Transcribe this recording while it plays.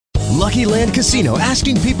Lucky Land Casino,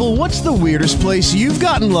 asking people, what's the weirdest place you've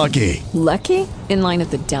gotten lucky? Lucky? In line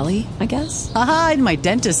at the deli, I guess? Aha, in my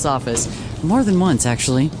dentist's office. More than once,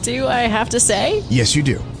 actually. Do I have to say? Yes, you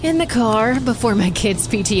do. In the car before my kids'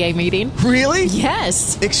 PTA meeting. Really?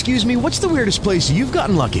 Yes. Excuse me, what's the weirdest place you've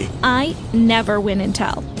gotten lucky? I never win and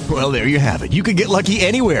tell. Well, there you have it. You can get lucky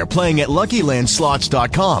anywhere, playing at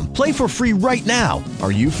LuckyLandSlots.com. Play for free right now.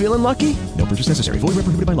 Are you feeling lucky? No purchase necessary. Void where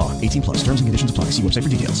prohibited by law. 18 plus. Terms and conditions apply. See website for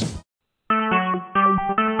details.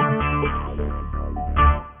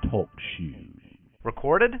 Talk shoes.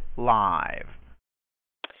 Recorded live.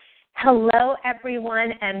 Hello,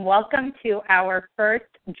 everyone, and welcome to our first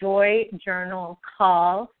Joy Journal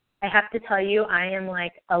call. I have to tell you, I am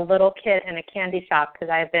like a little kid in a candy shop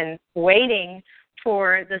because I've been waiting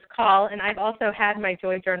for this call, and I've also had my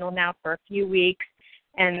Joy Journal now for a few weeks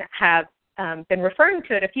and have been referring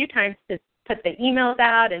to it a few times to put the emails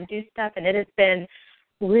out and do stuff, and it has been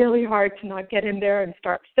really hard to not get in there and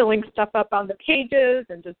start filling stuff up on the pages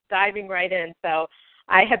and just diving right in. So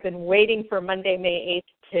I have been waiting for Monday, May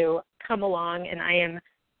 8th to come along, and I am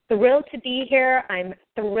thrilled to be here. I'm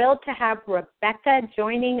thrilled to have Rebecca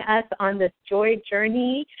joining us on this joy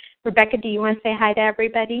journey. Rebecca, do you want to say hi to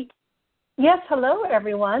everybody? Yes, hello,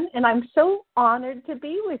 everyone, and I'm so honored to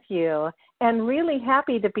be with you and really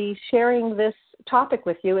happy to be sharing this topic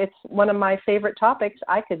with you. It's one of my favorite topics.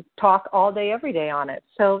 I could talk all day, every day on it.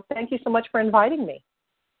 So thank you so much for inviting me.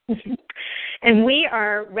 And we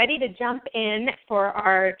are ready to jump in for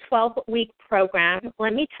our 12-week program.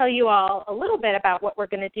 Let me tell you all a little bit about what we're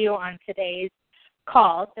going to do on today's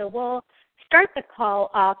call. So we'll start the call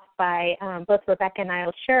off by both Rebecca and I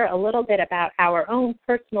will share a little bit about our own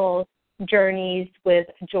personal journeys with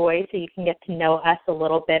joy so you can get to know us a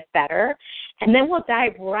little bit better. And then we'll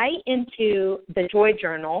dive right into the Joy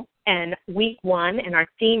Journal and week one and our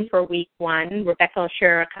theme for week one. Rebecca will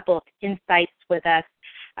share a couple of insights with us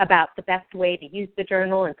about the best way to use the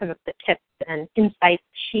journal and some of the tips and insights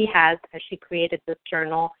she has as she created this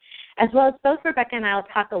journal, as well as both Rebecca and I will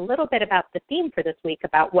talk a little bit about the theme for this week,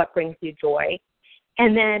 about what brings you joy.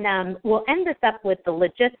 And then we'll end this up with the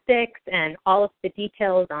logistics and all of the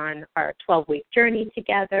details on our 12-week journey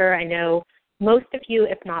together. I know most of you,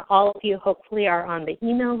 if not all of you, hopefully are on the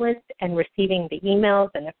email list and receiving the emails.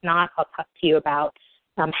 And if not, I'll talk to you about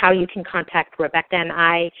how you can contact Rebecca and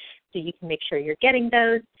I so you can make sure you're getting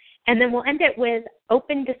those. And then we'll end it with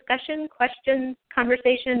open discussion, questions,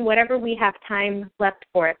 conversation, whatever we have time left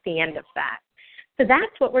for at the end of that. So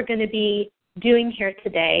that's what we're going to be doing here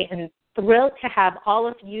today, and thrilled to have all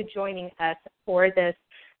of you joining us for this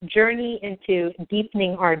journey into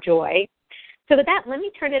deepening our joy. So with that, let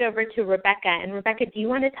me turn it over to Rebecca. And Rebecca, do you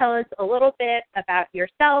want to tell us a little bit about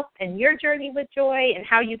yourself and your journey with joy and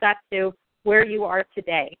how you got to where you are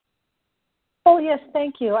today? Oh, yes,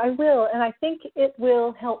 thank you. I will, and I think it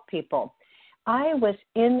will help people. I was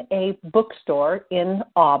in a bookstore in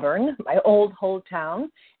Auburn, my old hometown,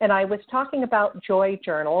 and I was talking about Joy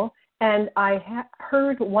Journal, and I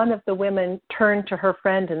heard one of the women turn to her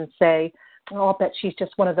friend and say, oh, I'll bet she's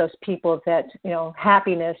just one of those people that,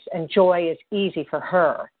 happiness and joy is easy for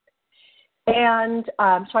her. And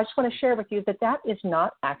so I just want to share with you that that is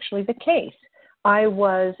not actually the case. I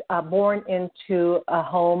was born into a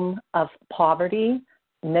home of poverty,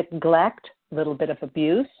 neglect, a little bit of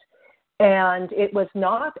abuse, and it was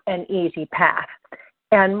not an easy path.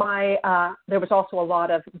 And there was also a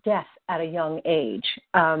lot of death at a young age.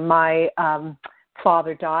 My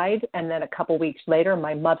father died, and then a couple weeks later,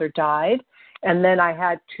 my mother died. And then I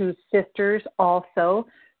had two sisters also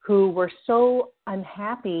who were so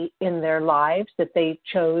unhappy in their lives that they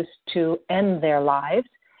chose to end their lives.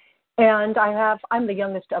 And I'm the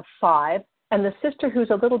youngest of five, and the sister who's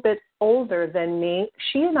a little bit older than me,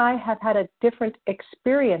 she and I have had a different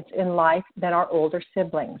experience in life than our older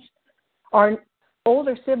siblings. Our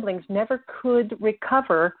older siblings never could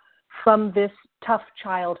recover from this tough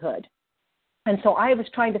childhood. And so I was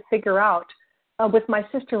trying to figure out with my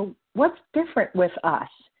sister, what's different with us?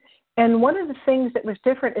 And one of the things that was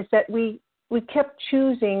different is that we kept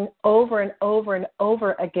choosing over and over and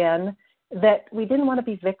over again that we didn't want to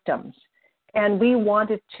be victims, and we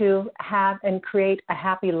wanted to have and create a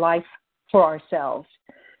happy life for ourselves.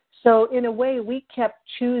 So in a way, we kept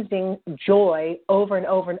choosing joy over and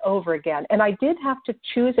over and over again. And I did have to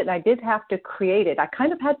choose it, and I did have to create it. I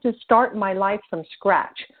kind of had to start my life from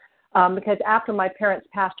scratch because after my parents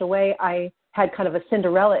passed away, I had kind of a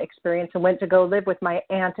Cinderella experience and went to go live with my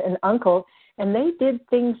aunt and uncle, and they did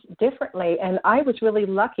things differently. And I was really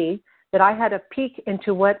lucky that I had a peek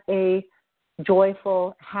into what a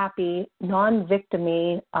joyful, happy,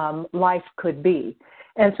 non-victim-y life could be.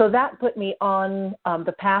 And so that put me on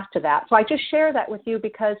the path to that. So I just share that with you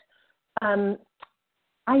because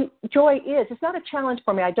joy it's not a challenge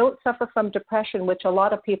for me. I don't suffer from depression, which a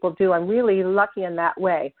lot of people do. I'm really lucky in that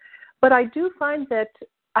way. But I do find that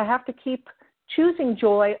I have to keep choosing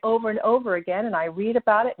joy over and over again, and I read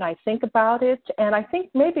about it and I think about it, and I think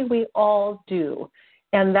maybe we all do.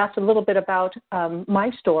 And that's a little bit about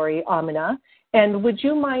my story, Amina. And would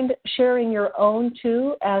you mind sharing your own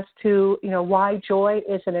too as to, why joy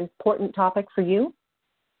is an important topic for you?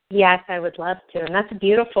 Yes, I would love to. And that's a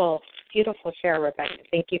beautiful, beautiful share, Rebecca.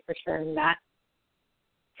 Thank you for sharing that.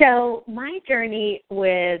 So my journey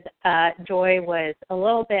with joy was a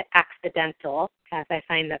little bit accidental, as I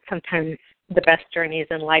find that sometimes the best journeys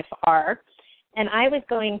in life are. And I was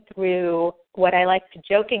going through what I like to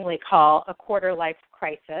jokingly call a quarter life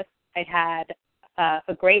crisis. I had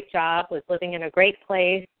a great job, was living in a great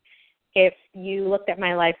place. If you looked at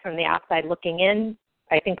my life from the outside looking in,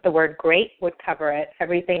 I think the word great would cover it.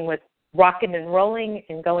 Everything was rocking and rolling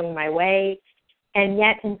and going my way. And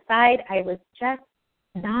yet inside I was just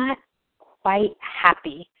not quite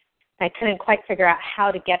happy. I couldn't quite figure out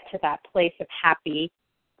how to get to that place of happy,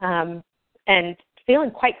 and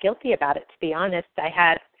feeling quite guilty about it, to be honest. I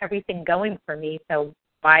had everything going for me, so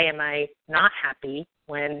why am I not happy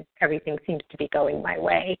when everything seems to be going my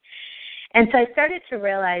way? And so I started to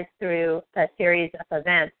realize through a series of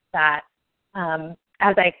events that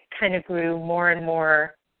as I kind of grew more and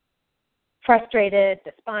more frustrated,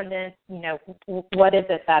 despondent, what is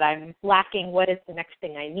it that I'm lacking? What is the next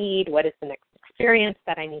thing I need? What is the next experience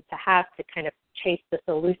that I need to have to kind of chase this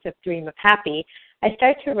elusive dream of happy? I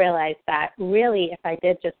started to realize that really if I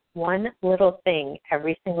did just one little thing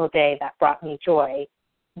every single day that brought me joy,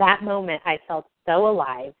 that moment I felt so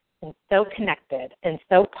alive and so connected and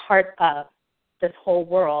so part of this whole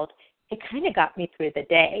world, it kind of got me through the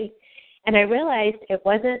day. And I realized it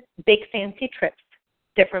wasn't big fancy trips,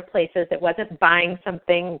 different places. It wasn't buying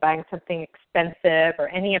something expensive or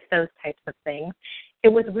any of those types of things. It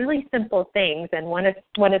was really simple things. And one of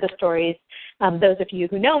the stories, those of you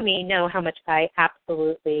who know me know how much I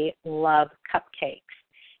absolutely love cupcakes.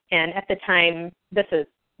 And at the time, this is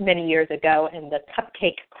many years ago, and the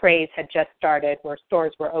cupcake craze had just started where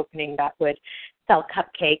stores were opening that would sell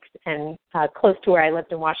cupcakes. And close to where I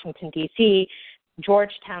lived in Washington, D.C.,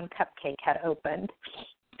 Georgetown Cupcake had opened.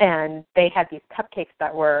 And they had these cupcakes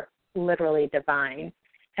that were literally divine.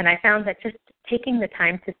 And I found that just taking the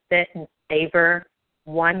time to sit and savor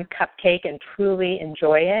one cupcake and truly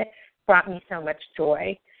enjoy it brought me so much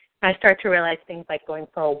joy. I started to realize things like going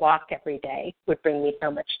for a walk every day would bring me so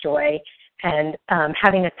much joy. And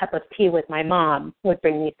having a cup of tea with my mom would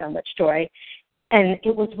bring me so much joy. And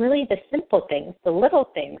it was really the simple things, the little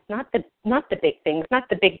things, not the big things, not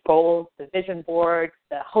the big goals, the vision boards,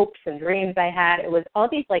 the hopes and dreams I had. It was all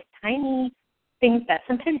these like tiny things that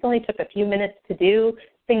sometimes only took a few minutes to do,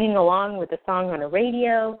 singing along with a song on a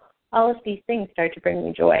radio. All of these things started to bring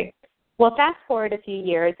me joy. Well, fast forward a few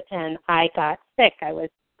years and I got sick. I was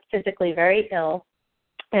physically very ill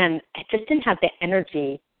and I just didn't have the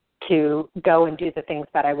energy to go and do the things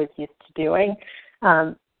that I was used to doing.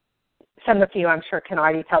 Some of you, I'm sure, can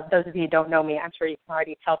already tell. Those of you who don't know me, I'm sure you can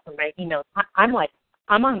already tell from my emails.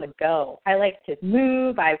 I'm on the go. I like to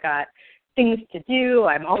move. I've got things to do.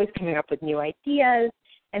 I'm always coming up with new ideas.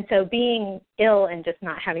 And so being ill and just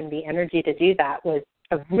not having the energy to do that was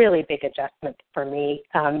a really big adjustment for me.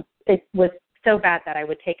 It was so bad that I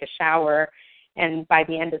would take a shower, and by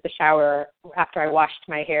the end of the shower, after I washed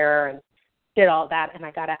my hair and did all that, and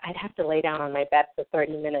I'd have to lay down on my bed for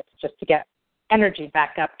 30 minutes just to get energy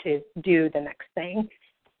back up to do the next thing.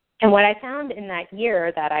 And what I found in that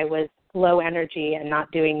year that I was low energy and not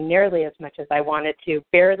doing nearly as much as I wanted to,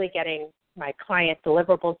 barely getting my client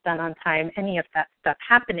deliverables done on time, any of that stuff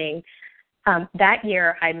happening, that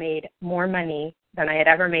year I made more money than I had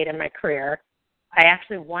ever made in my career. I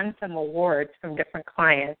actually won some awards from different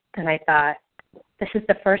clients, and I thought, this is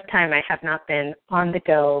the first time I have not been on the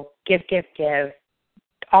go, give,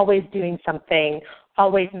 always doing something,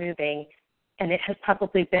 always moving. And it has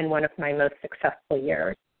probably been one of my most successful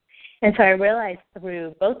years. And so I realized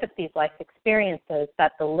through both of these life experiences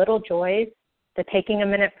that the little joys, the taking a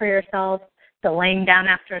minute for yourself, the laying down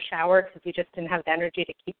after a shower because you just didn't have the energy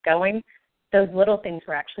to keep going, those little things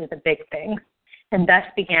were actually the big things. And thus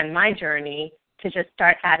began my journey to just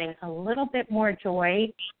start adding a little bit more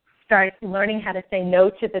joy, start learning how to say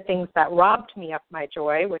no to the things that robbed me of my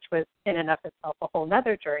joy, which was in and of itself a whole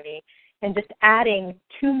other journey, and just adding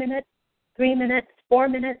 2 minutes, 3 minutes, 4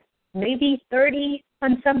 minutes, maybe 30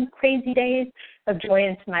 on some crazy days of joy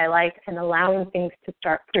into my life and allowing things to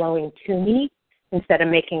start flowing to me instead of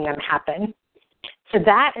making them happen. So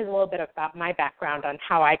that is a little bit about my background on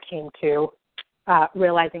how I came to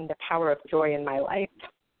realizing the power of joy in my life.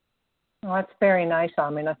 Well, that's very nice,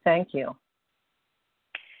 Amina. Thank you.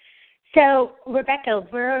 So, Rebecca,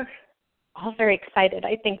 we're all very excited,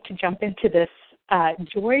 I think, to jump into this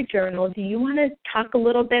joy journal. Do you want to talk a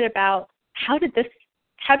little bit about how did this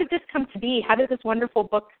come to be? How did this wonderful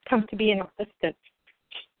book come to be in existence?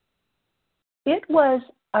 It was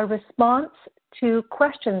a response to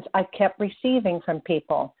questions I kept receiving from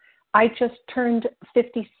people. I just turned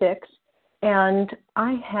 56, and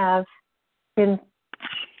I have been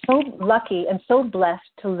so lucky and so blessed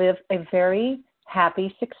to live a very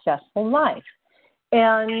happy, successful life.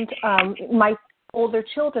 And my older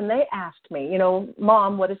children, they asked me,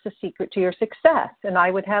 Mom, what is the secret to your success? And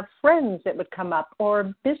I would have friends that would come up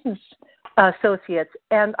or business associates,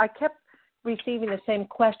 and I kept receiving the same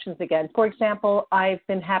questions again. For example, I've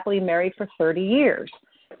been happily married for 30 years,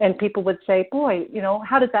 and people would say, boy,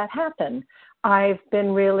 how did that happen? I've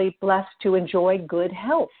been really blessed to enjoy good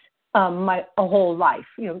health my whole life,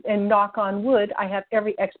 and knock on wood, I have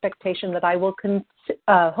every expectation that I will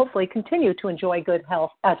hopefully continue to enjoy good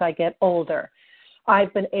health as I get older.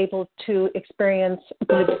 I've been able to experience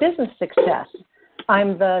good business success.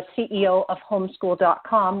 I'm the CEO of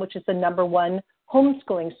homeschool.com, which is the #1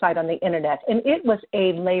 homeschooling site on the internet, and it was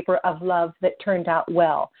a labor of love that turned out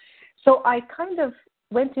well. So I kind of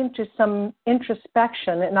went into some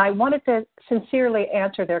introspection, and I wanted to sincerely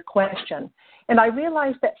answer their question. And I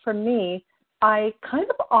realized that for me, I kind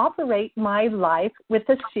of operate my life with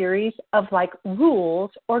a series of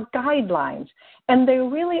rules or guidelines, and they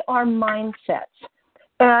really are mindsets.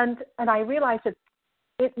 And I realized that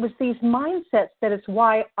it was these mindsets that is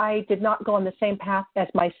why I did not go on the same path as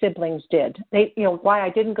my siblings did. Why I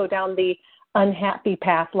didn't go down the unhappy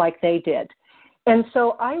path like they did. And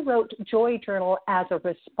so I wrote Joy Journal as a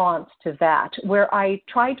response to that, where I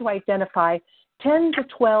tried to identify 10 to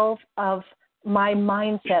 12 of my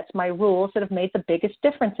mindsets, my rules that have made the biggest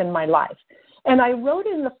difference in my life. And I wrote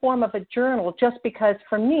it in the form of a journal just because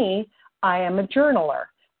for me, I am a journaler.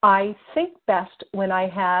 I think best when I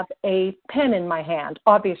have a pen in my hand.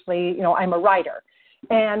 Obviously, I'm a writer.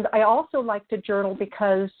 And I also like to journal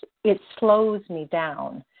because it slows me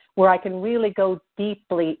down, where I can really go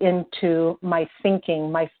deeply into my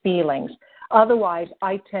thinking, my feelings. Otherwise,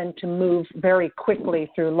 I tend to move very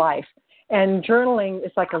quickly through life. And journaling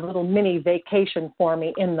is like a little mini vacation for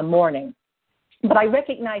me in the morning. But I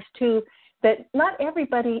recognize, too, that not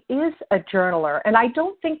everybody is a journaler. And I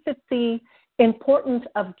don't think that the importance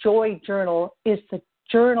of Joy Journal is the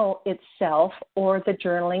journal itself or the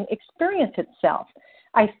journaling experience itself.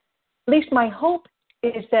 At least my hope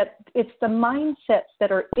is that it's the mindsets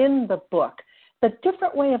that are in the book, the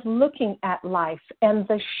different way of looking at life, and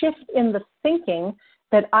the shift in the thinking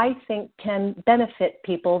that I think can benefit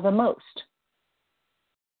people the most.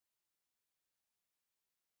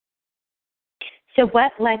 So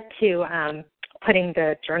what led to putting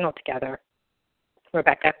the journal together,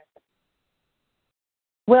 Rebecca?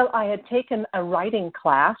 Well, I had taken a writing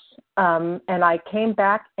class, and I came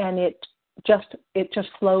back, and it just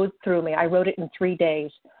flowed through me. I wrote it in 3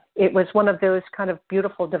 days. It was one of those kind of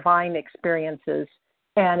beautiful divine experiences,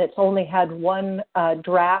 and it's only had one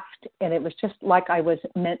draft, and it was just like I was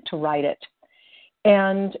meant to write it.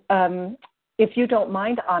 And if you don't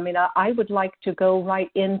mind, Amina, I would like to go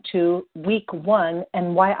right into week 1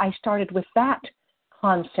 and why I started with that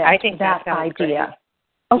concept, I think that idea.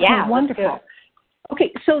 Great. Okay, Yeah, wonderful.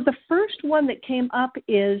 Okay, so the first one that came up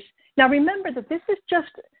is, now remember that this is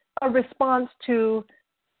just a response to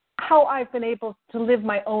how I've been able to live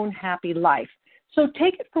my own happy life. So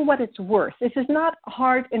take it for what it's worth. This is not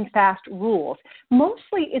hard and fast rules.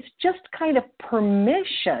 Mostly it's just kind of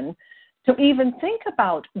permission to even think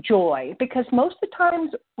about joy, because most of the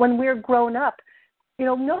times when we're grown up,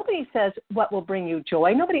 nobody says what will bring you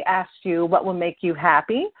joy. Nobody asks you what will make you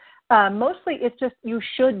happy. Mostly it's just you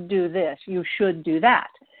should do this, you should do that.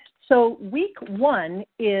 So week 1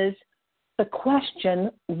 is the question,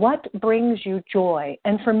 what brings you joy?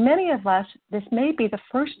 And for many of us, this may be the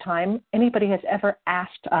first time anybody has ever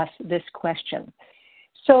asked us this question.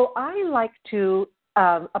 So I like to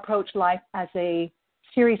approach life as a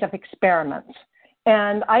series of experiments.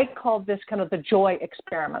 And I called this kind of the joy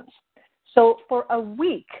experiments. So for a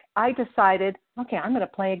week, I decided, okay, I'm going to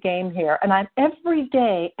play a game here. And every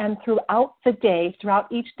day and throughout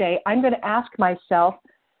each day, I'm going to ask myself,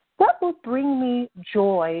 what will bring me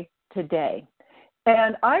joy today?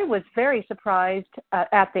 And I was very surprised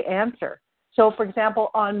at the answer. So, for example,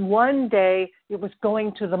 on one day, it was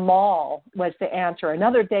going to the mall was the answer.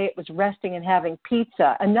 Another day, it was resting and having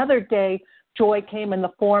pizza. Another day joy came in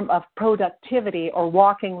the form of productivity or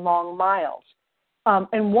walking long miles.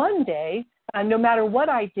 And one day, no matter what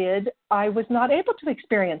I did, I was not able to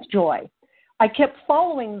experience joy. I kept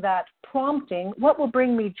following that prompting, what will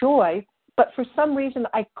bring me joy? But for some reason,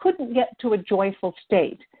 I couldn't get to a joyful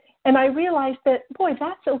state. And I realized that, boy,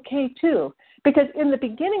 that's okay too. Because in the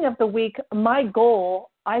beginning of the week, my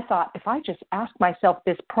goal, I thought, if I just ask myself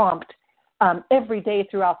this prompt every day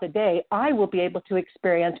throughout the day, I will be able to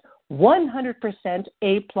experience 100%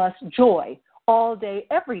 A+ joy all day,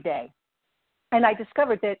 every day. And I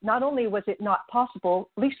discovered that not only was it not possible,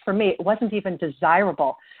 at least for me, it wasn't even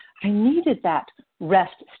desirable. I needed that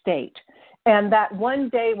rest state. And that one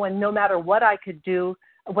day when no matter what I could do,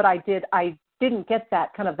 what I did, I didn't get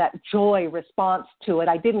that kind of that joy response to it.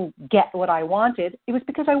 I didn't get what I wanted. It was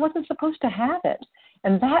because I wasn't supposed to have it.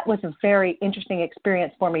 And that was a very interesting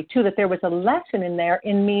experience for me, too, that there was a lesson in there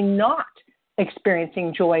in me not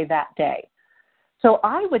experiencing joy that day. So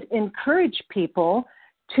I would encourage people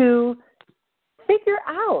to figure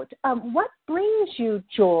out what brings you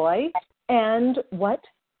joy and what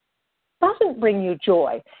doesn't bring you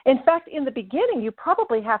joy. In fact, in the beginning, you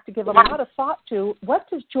probably have to give a lot of thought to what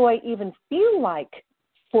does joy even feel like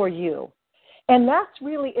for you? And that's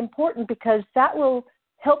really important because that will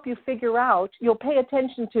help you figure out, you'll pay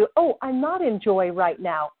attention to, oh, I'm not in joy right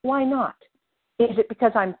now. Why not? Is it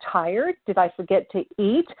because I'm tired? Did I forget to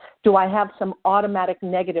eat? Do I have some automatic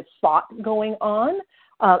negative thought going on?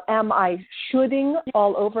 Am I shoulding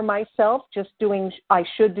all over myself, just doing, I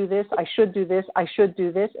should do this, I should do this, I should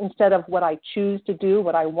do this, instead of what I choose to do,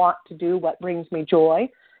 what I want to do, what brings me joy?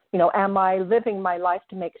 You know, am I living my life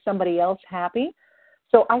to make somebody else happy?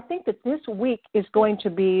 So I think that this week is going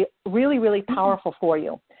to be really, really powerful for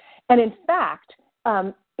you. And in fact,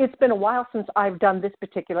 it's been a while since I've done this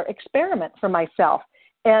particular experiment for myself.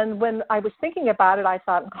 And when I was thinking about it, I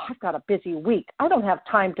thought, oh, I've got a busy week. I don't have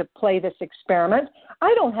time to play this experiment.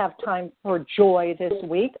 I don't have time for joy this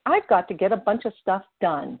week. I've got to get a bunch of stuff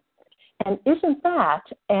done. And isn't that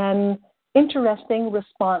an interesting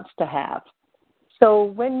response to have? So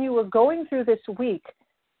when you are going through this week,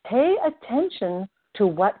 pay attention to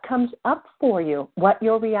what comes up for you, what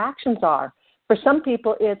your reactions are. For some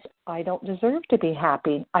people, it's, I don't deserve to be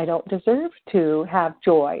happy. I don't deserve to have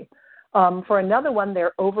joy. For another one,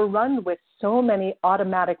 they're overrun with so many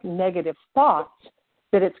automatic negative thoughts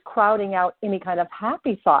that it's crowding out any kind of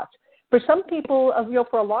happy thoughts. For some people,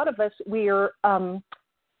 for a lot of us,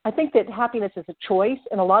 I think that happiness is a choice,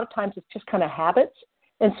 and a lot of times it's just kind of habits.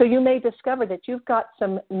 And so you may discover that you've got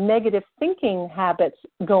some negative thinking habits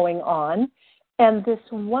going on, and this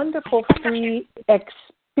wonderful free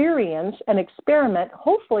experience and experiment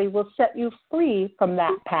hopefully will set you free from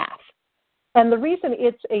that path. And the reason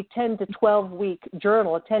it's a 10 to 12-week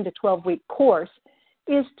journal, a 10 to 12-week course,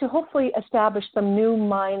 is to hopefully establish some new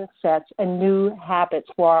mindsets and new habits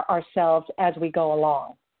for ourselves as we go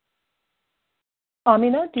along.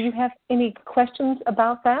 Amina, do you have any questions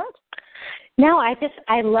about that? No,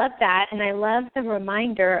 I love that, and I love the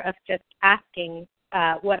reminder of just asking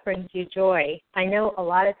what brings you joy. I know a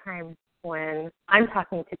lot of times when I'm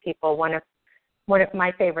talking to people, one of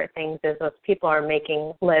my favorite things is if people are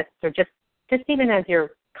making lists or just even as you're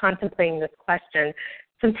contemplating this question,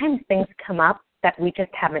 sometimes things come up that we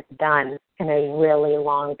just haven't done in a really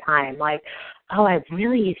long time. Like, oh, I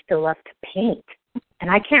really used to love to paint,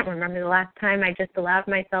 and I can't remember the last time I just allowed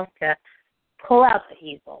myself to pull out the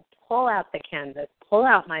easel, pull out the canvas, pull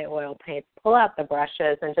out my oil paints, pull out the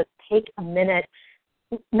brushes, and just take a minute,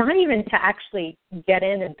 not even to actually get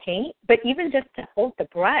in and paint, but even just to hold the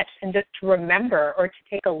brush and just to remember or to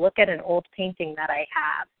take a look at an old painting that I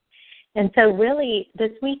have. And so really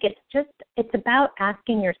this week it's about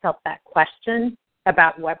asking yourself that question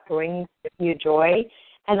about what brings you joy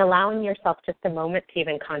and allowing yourself just a moment to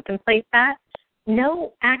even contemplate that.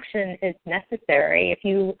 No action is necessary. If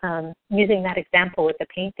you, using that example with the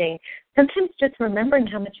painting, sometimes just remembering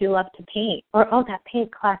how much you love to paint, or, oh, that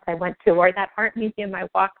paint class I went to, or that art museum I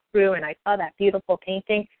walked through and I saw that beautiful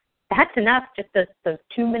painting, that's enough, just those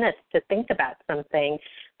 2 minutes to think about something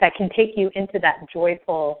that can take you into that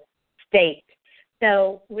joyful state.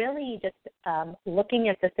 So really just looking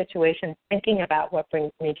at the situation, thinking about what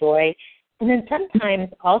brings me joy. And then sometimes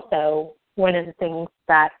also one of the things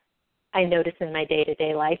that I notice in my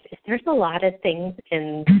day-to-day life is there's a lot of things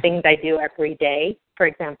I do every day. For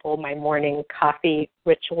example, my morning coffee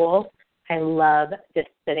ritual. I love just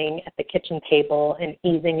sitting at the kitchen table and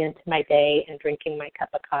easing into my day and drinking my cup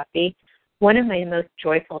of coffee. One of my most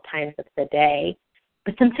joyful times of the day.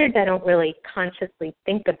 But sometimes I don't really consciously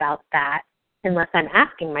think about that unless I'm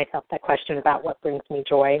asking myself that question about what brings me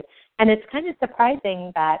joy. And it's kind of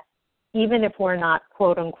surprising that even if we're not,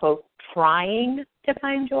 quote unquote, trying to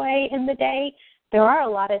find joy in the day, there are a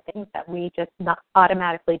lot of things that we just not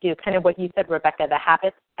automatically do. Kind of what you said, Rebecca, the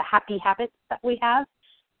happy habits that we have.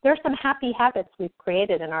 There are some happy habits we've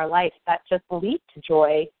created in our life that just lead to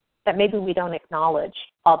joy that maybe we don't acknowledge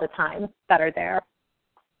all the time that are there.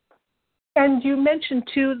 And you mentioned,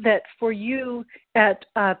 too, that for you at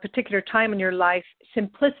a particular time in your life,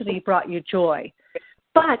 simplicity brought you joy.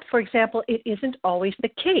 But, for example, it isn't always the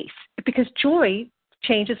case because joy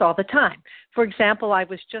changes all the time. For example, I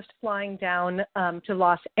was just flying down to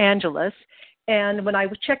Los Angeles, and when I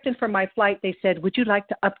checked in for my flight, they said, would you like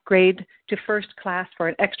to upgrade to first class for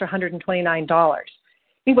an extra $129?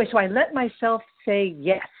 Anyway, so I let myself say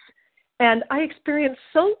yes, and I experienced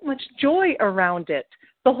so much joy around it.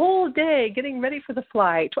 The whole day getting ready for the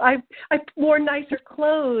flight. I wore nicer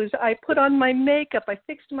clothes. I put on my makeup. I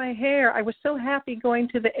fixed my hair. I was so happy going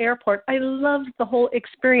to the airport. I loved the whole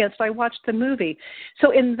experience. I watched the movie.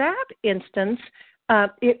 So in that instance,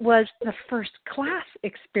 it was the first class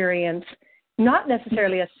experience, not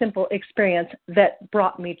necessarily a simple experience, that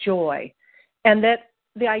brought me joy. And that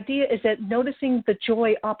the idea is that noticing the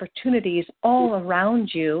joy opportunities all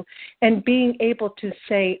around you and being able to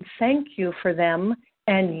say thank you for them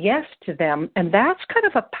and yes to them. And that's kind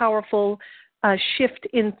of a powerful shift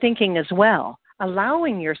in thinking as well,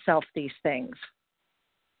 allowing yourself these things.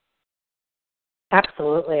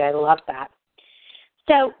 Absolutely. I love that.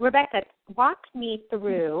 So, Rebecca, walk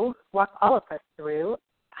all of us through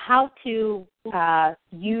how to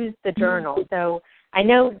use the journal. So I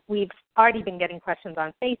know we've already been getting questions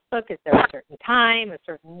on Facebook. Is there a certain time, a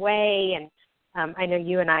certain way? And I know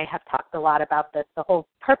you and I have talked a lot about this. The whole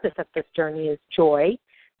purpose of this journey is joy.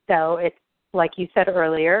 So it's like you said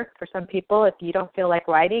earlier, for some people, if you don't feel like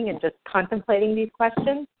writing and just contemplating these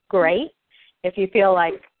questions, great. If you feel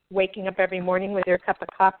like waking up every morning with your cup of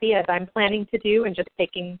coffee, as I'm planning to do, and just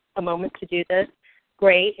taking a moment to do this,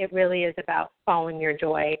 great. It really is about following your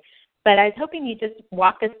joy. But I was hoping you just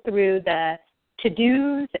walk us through the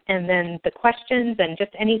to-dos and then the questions and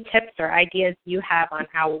just any tips or ideas you have on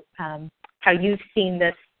how you've seen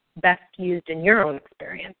this best used in your own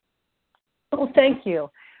experience. Well, thank you.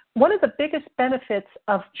 One of the biggest benefits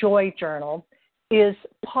of Joy Journal is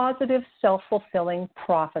positive self-fulfilling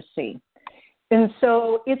prophecy. And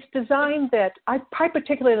so it's designed that I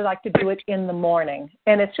particularly like to do it in the morning.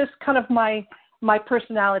 And it's just kind of my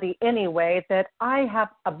personality anyway, that I have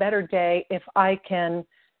a better day if I can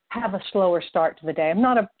have a slower start to the day. I'm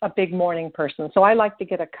not a big morning person, so I like to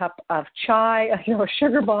get a cup of chai, a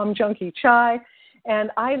sugar bomb junkie chai,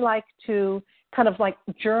 and I like to kind of like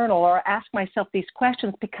journal or ask myself these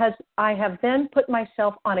questions because I have then put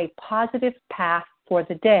myself on a positive path for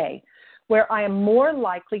the day where I am more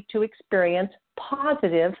likely to experience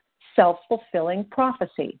positive self-fulfilling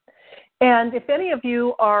prophecy. And if any of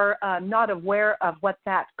you are not aware of what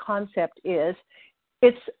that concept is,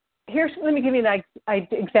 let me give you an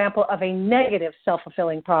example of a negative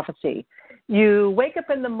self-fulfilling prophecy. You wake up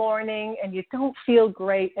in the morning and you don't feel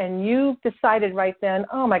great, and you've decided right then,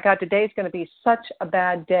 oh my God, today's going to be such a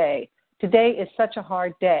bad day. Today is such a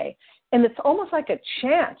hard day. And it's almost like a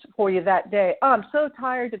chant for you that day. Oh, I'm so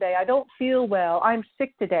tired today. I don't feel well. I'm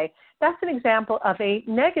sick today. That's an example of a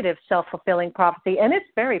negative self-fulfilling prophecy, and it's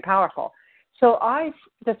very powerful. So I've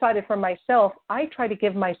decided for myself, I try to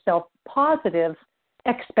give myself positive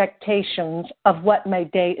expectations of what my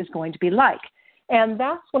day is going to be like. And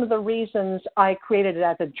that's one of the reasons I created it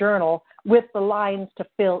as a journal with the lines to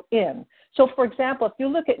fill in. So, for example, if you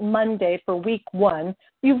look at Monday for week 1,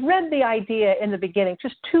 you've read the idea in the beginning,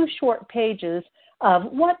 just 2 short pages of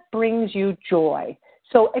what brings you joy.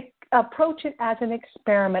 So approach it as an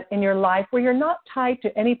experiment in your life where you're not tied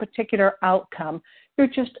to any particular outcome. You're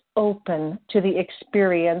just open to the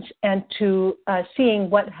experience and to seeing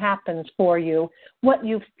what happens for you, what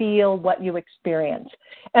you feel, what you experience.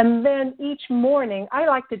 And then each morning, I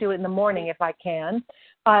like to do it in the morning if I can,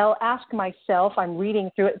 I'll ask myself, I'm reading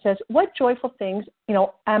through it says, what joyful things,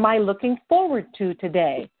 am I looking forward to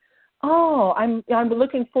today? Oh, I'm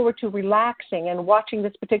looking forward to relaxing and watching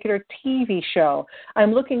this particular TV show.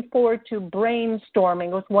 I'm looking forward to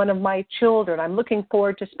brainstorming with one of my children. I'm looking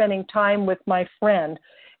forward to spending time with my friend.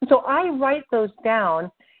 And so I write those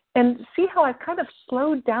down and see how I've kind of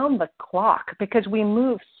slowed down the clock because we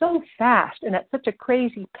move so fast and at such a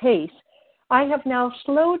crazy pace. I have now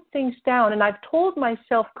slowed things down and I've told my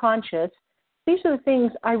self-conscious, these are the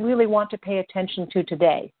things I really want to pay attention to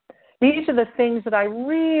today. These are the things that I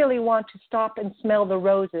really want to stop and smell the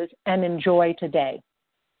roses and enjoy today.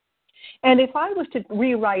 And if I was to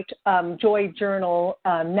rewrite Joy Journal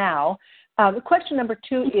now, Question number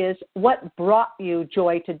 2 is, what brought you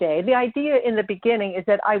joy today? The idea in the beginning is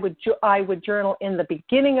that I would journal in the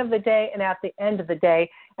beginning of the day and at the end of the day,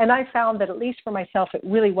 and I found that, at least for myself, it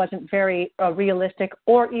really wasn't very realistic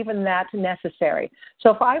or even that necessary. So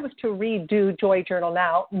if I was to redo Joy Journal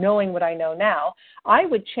now, knowing what I know now, I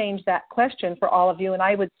would change that question for all of you, and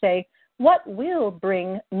I would say, what will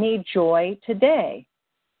bring me joy today?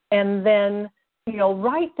 And then,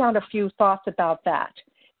 write down a few thoughts about that.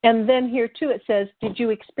 And then here, too, it says, did you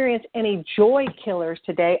experience any joy killers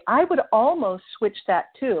today? I would almost switch that,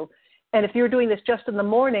 too. And if you're doing this just in the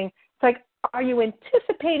morning, it's like, are you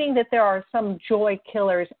anticipating that there are some joy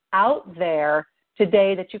killers out there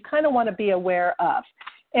today that you kind of want to be aware of?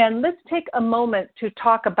 And let's take a moment to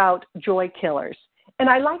talk about joy killers. And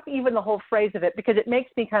I like even the whole phrase of it because it makes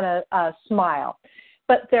me kind of smile.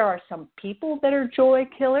 But there are some people that are joy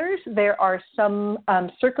killers. There are some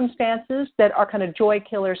circumstances that are kind of joy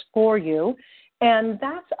killers for you. And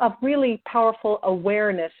that's a really powerful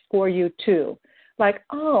awareness for you, too. Like,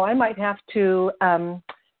 I might have to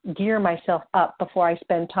gear myself up before I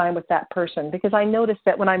spend time with that person because I notice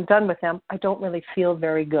that when I'm done with them, I don't really feel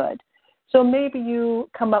very good. So maybe you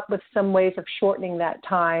come up with some ways of shortening that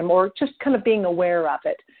time or just kind of being aware of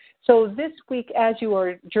it. So this week, as you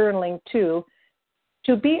are journaling, too,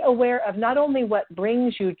 to be aware of not only what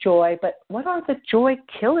brings you joy, but what are the joy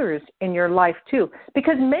killers in your life, too.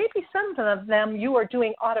 Because maybe some of them you are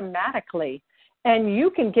doing automatically, and you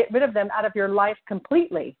can get rid of them out of your life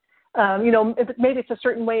completely. Maybe it's a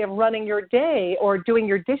certain way of running your day or doing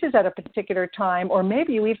your dishes at a particular time, or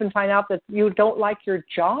maybe you even find out that you don't like your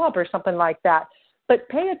job or something like that. But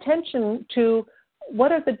pay attention to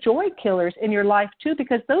what are the joy killers in your life, too,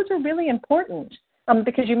 because those are really important.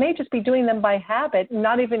 Because you may just be doing them by habit,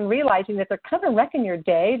 not even realizing that they're kind of wrecking your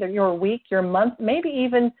day, your week, your month, maybe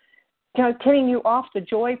even getting you off the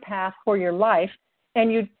joy path for your life.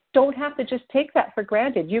 And you don't have to just take that for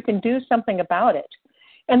granted. You can do something about it.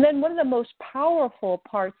 And then one of the most powerful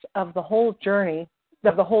parts of the whole journey,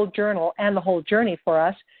 of the whole journal and the whole journey for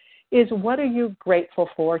us, is what are you grateful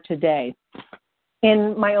for today?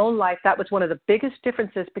 In my own life, that was one of the biggest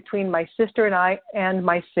differences between my sister and I and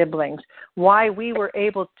my siblings. Why we were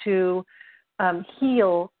able to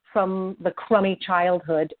heal from the crummy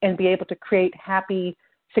childhood and be able to create happy,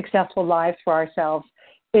 successful lives for ourselves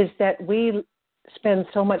is that we spend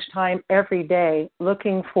so much time every day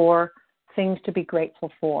looking for things to be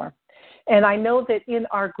grateful for. And I know that in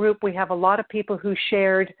our group, we have a lot of people who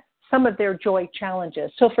shared some of their joy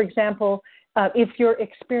challenges. So, for example, if you're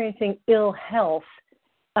experiencing ill health,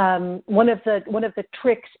 one of the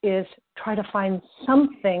tricks is try to find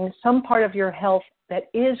some part of your health that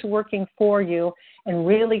is working for you and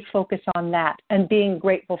really focus on that and being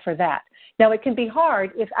grateful for that. Now, it can be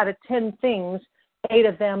hard if out of 10 things, 8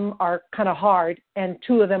 of them are kind of hard and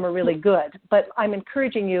 2 of them are really good. But I'm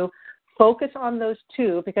encouraging you, focus on those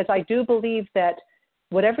 2 because I do believe that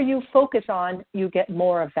whatever you focus on, you get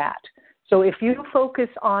more of that. So if you focus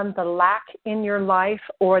on the lack in your life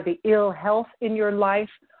or the ill health in your life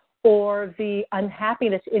or the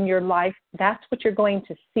unhappiness in your life, that's what you're going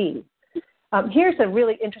to see. Here's a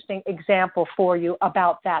really interesting example for you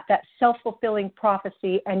about that self-fulfilling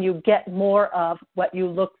prophecy, and you get more of what you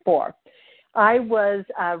look for. I was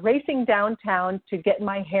racing downtown to get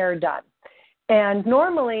my hair done. And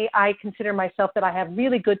normally I consider myself that I have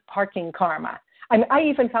really good parking karma. I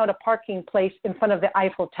even found a parking place in front of the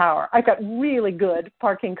Eiffel Tower. I've got really good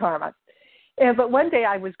parking karma. But one day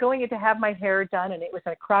I was going in to have my hair done, and it was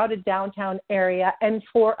in a crowded downtown area. And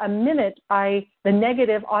for a minute,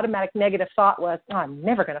 the automatic negative thought was, I'm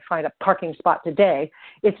never going to find a parking spot today.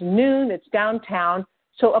 It's noon, it's downtown.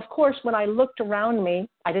 So, of course, when I looked around me,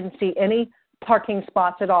 I didn't see any parking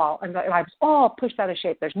spots at all. And I was all pushed out of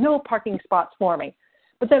shape. There's no parking spots for me.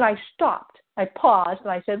 But then I stopped. I paused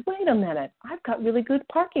and I said, wait a minute, I've got really good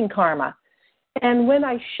parking karma. And when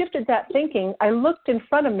I shifted that thinking, I looked in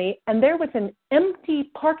front of me and there was an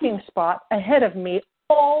empty parking spot ahead of me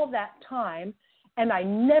all that time, and I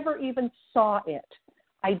never even saw it.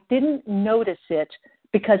 I didn't notice it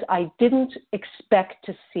because I didn't expect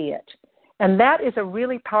to see it. And that is a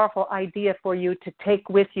really powerful idea for you to take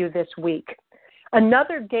with you this week.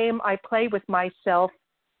 Another game I play with myself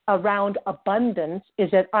around abundance is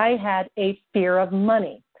that I had a fear of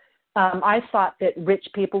money. I thought that rich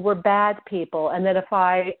people were bad people, and that if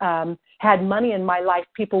I had money in my life,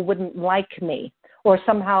 people wouldn't like me, or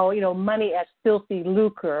somehow, money as filthy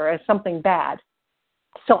lucre or as something bad.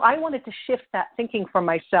 So I wanted to shift that thinking for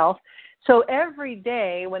myself. So every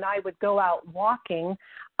day when I would go out walking,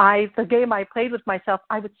 the game I played with myself,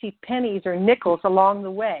 I would see pennies or nickels along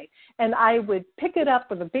the way. And I would pick it up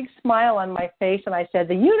with a big smile on my face, and I said,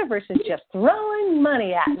 the universe is just throwing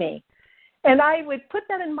money at me. And I would put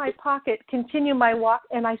that in my pocket, continue my walk,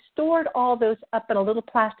 and I stored all those up in a little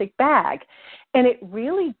plastic bag. And it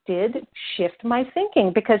really did shift my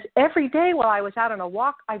thinking, because every day while I was out on a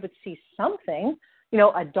walk, I would see something,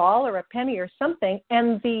 a dollar, a penny or something,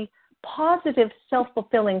 and the positive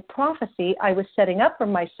self-fulfilling prophecy I was setting up for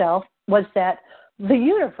myself was that the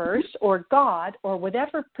universe or God or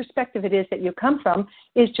whatever perspective it is that you come from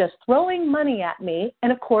is just throwing money at me.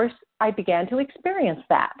 And, of course, I began to experience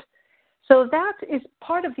that. So that is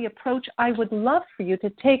part of the approach I would love for you to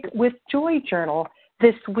take with Joy Journal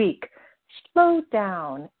this week. Slow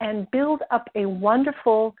down and build up a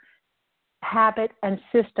wonderful habit and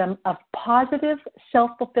system of positive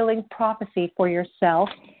self-fulfilling prophecy for yourself,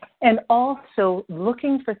 and also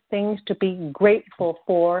looking for things to be grateful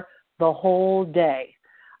for the whole day.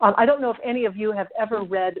 I don't know if any of you have ever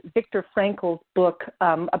read Viktor Frankl's book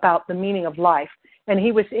about the meaning of life, and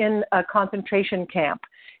he was in a concentration camp,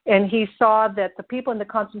 and he saw that the people in the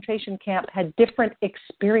concentration camp had different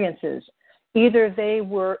experiences. Either they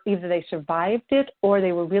survived it or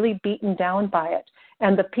they were really beaten down by it.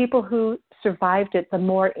 And the people who survived it the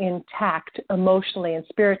more intact emotionally and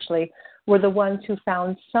spiritually were the ones who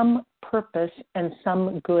found some purpose and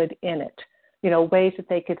some good in it. Ways that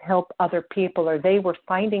they could help other people, or they were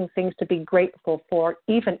finding things to be grateful for,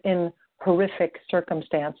 even in horrific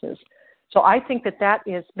circumstances. So I think that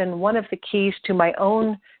has been one of the keys to my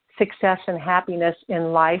own success and happiness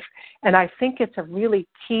in life. And I think it's a really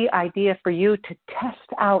key idea for you to test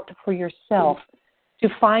out for yourself, to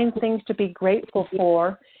find things to be grateful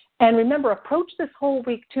for. And remember, approach this whole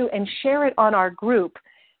week too and share it on our group.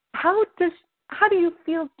 How do you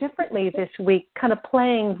feel differently this week, kind of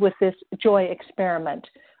playing with this joy experiment,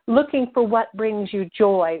 looking for what brings you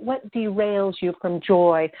joy, what derails you from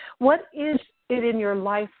joy, what is it in your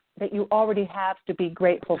life that you already have to be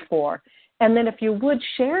grateful for? And then if you would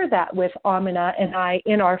share that with Amina and I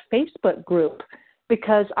in our Facebook group,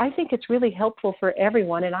 because I think it's really helpful for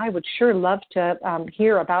everyone, and I would sure love to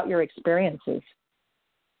hear about your experiences.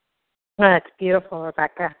 Well, that's beautiful,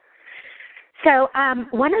 Rebecca. So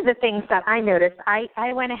one of the things that I noticed,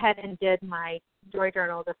 I went ahead and did my Joy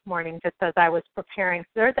Journal this morning just as I was preparing.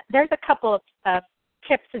 So there's a couple of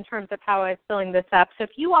tips in terms of how I'm filling this up. So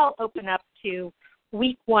if you all open up to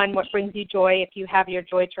week 1, what brings you joy, if you have your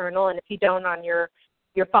Joy Journal, and if you don't, you're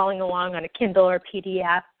following along on a Kindle or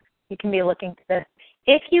PDF, you can be looking to this.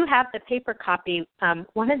 If you have the paper copy,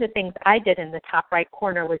 one of the things I did in the top right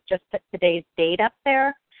corner was just put today's date up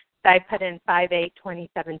there. So I put in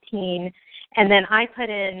 5/8/2017, and then I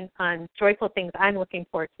put in on joyful things I'm looking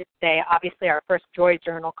forward to today. Obviously, our first Joy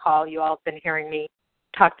Journal call, you all have been hearing me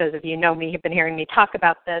talk. Those of you who know me have been hearing me talk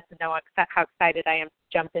about this and know how excited I am to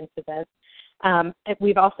jump into this.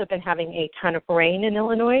 We've also been having a ton of rain in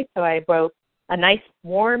Illinois, so I wrote a nice,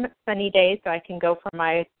 warm, sunny day so I can go for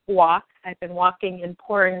my walk. I've been walking in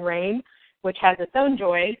pouring rain, which has its own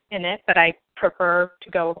joy in it, but I prefer to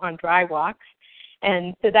go on dry walks.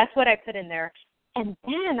 And so that's what I put in there. And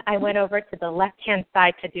then I went over to the left-hand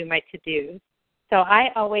side to do my to-dos. So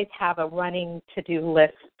I always have a running to-do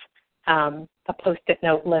list, a Post-it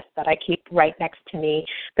note list that I keep right next to me.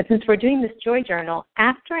 But since we're doing this Joy Journal,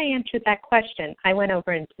 after I answered that question, I went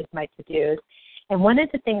over and did my to-dos. And one of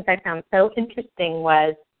the things I found so interesting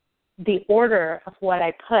was the order of what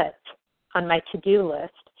I put on my to-do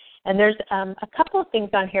list. And there's a couple of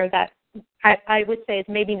things on here that I would say is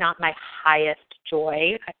maybe not my highest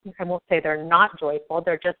joy. I won't say they're not joyful.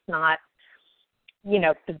 They're just not,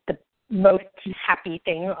 the most happy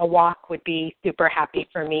thing. A walk would be super happy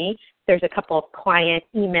for me. There's a couple of client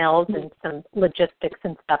emails and some logistics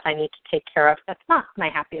and stuff I need to take care of. That's not my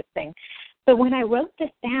happiest thing. But when I wrote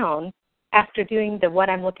this down after doing what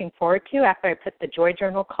I'm looking forward to, after I put the Joy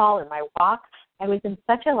Journal call and my walk, I was in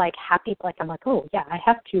such a happy, I'm like, oh yeah, I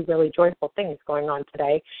have 2 really joyful things going on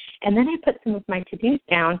today. And then I put some of my to-dos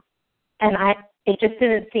down, and it just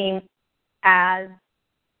didn't seem as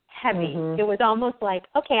heavy. Mm-hmm. It was almost like,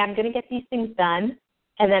 okay, I'm going to get these things done,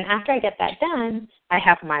 and then after I get that done, I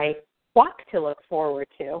have my walk to look forward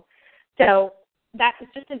to. So that was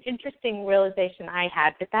just an interesting realization I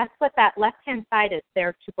had, but that's what that left-hand side is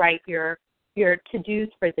there to write your to-dos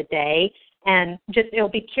for the day. And it'll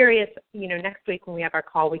be curious, next week when we have our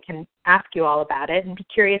call, we can ask you all about it and be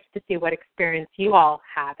curious to see what experience you all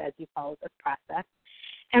have as you follow this process.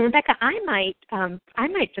 And Rebecca, I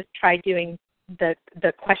might just try doing the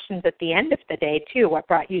questions at the end of the day too. What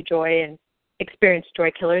brought you joy and experience joy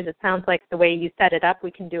killers? It sounds like the way you set it up, we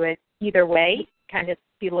can do it either way, kind of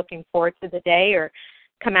be looking forward to the day or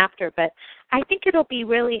come after. But I think it'll be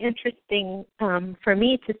really interesting for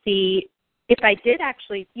me to see if I did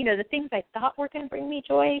actually, the things I thought were going to bring me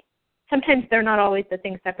joy, sometimes they're not always the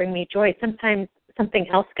things that bring me joy. Sometimes something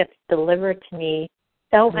else gets delivered to me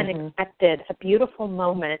so unexpected, a beautiful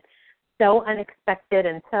moment, so unexpected,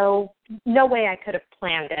 and so no way I could have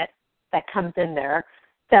planned it that comes in there.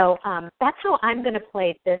 So that's how I'm going to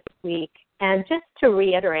play this week. And just to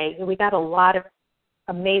reiterate, we got a lot of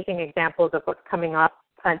amazing examples of what's coming up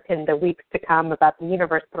in the weeks to come about the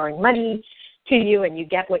universe throwing money to you and you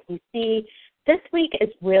get what you see. This week is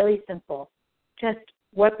really simple. Just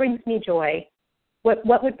what brings me joy? What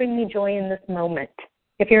would bring me joy in this moment?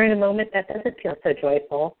 If you're in a moment that doesn't feel so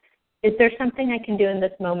joyful, is there something I can do in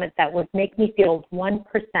this moment that would make me feel 1%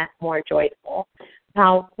 more joyful?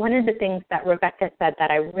 Now, one of the things that Rebecca said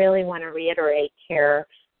that I really want to reiterate here,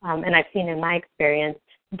 and I've seen in my experience,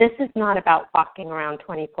 this is not about walking around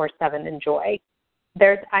 24/7 in joy.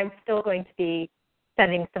 I'm still going to be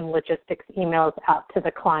sending some logistics emails out to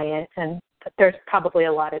the client, and there's probably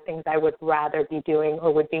a lot of things I would rather be doing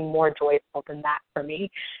or would be more joyful than that for me.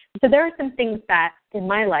 So there are some things that in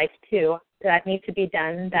my life, too, that need to be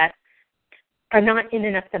done that are not in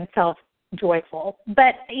and of themselves joyful.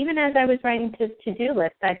 But even as I was writing to-do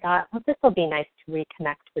list, I thought, well, this will be nice to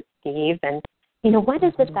reconnect with Steve. And, what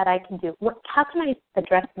is it that I can do? How can I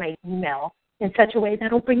address my email in such a way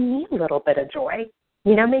that will bring me a little bit of joy?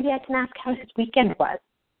 Maybe I can ask how his weekend was,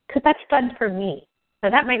 because that's fun for me. Now,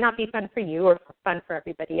 that might not be fun for you or fun for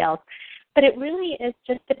everybody else, but it really is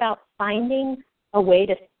just about finding a way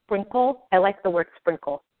to sprinkle. I like the word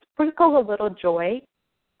sprinkle. Sprinkle a little joy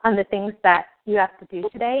on the things that you have to do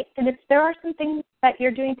today. And if there are some things that you're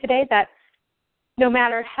doing today that no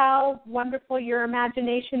matter how wonderful your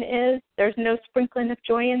imagination is, there's no sprinkling of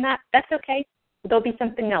joy in that, that's okay. There'll be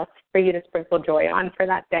something else for you to sprinkle joy on for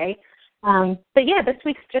that day. But yeah, this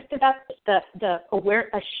week's just about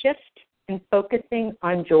a shift in focusing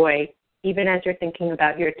on joy, even as you're thinking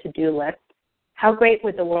about your to-do list. How great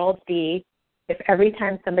would the world be if every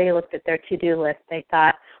time somebody looked at their to-do list, they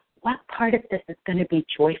thought, what part of this is going to be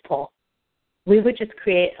joyful? We would just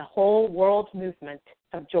create a whole world movement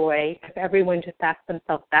of joy if everyone just asked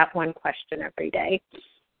themselves that one question every day.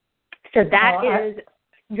 So that is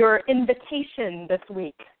your invitation this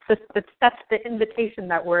week. That's the invitation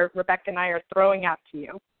that Rebecca and I are throwing out to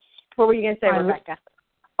you. What were you going to say, Rebecca?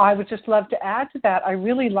 I would just love to add to that. I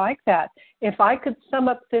really like that. If I could sum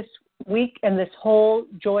up this week and this whole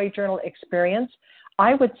Joy Journal experience,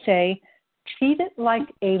 I would say treat it like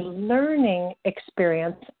a learning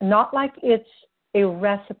experience, not like it's a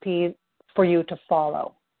recipe for you to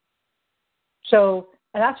follow. So,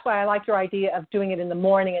 and that's why I like your idea of doing it in the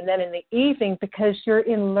morning and then in the evening, because you're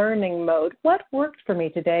in learning mode. What worked for me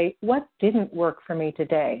today? What didn't work for me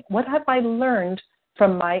today? What have I learned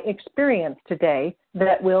from my experience today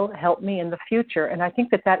that will help me in the future? And I think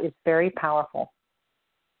that is very powerful.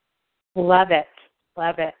 Love it.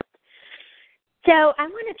 Love it. So I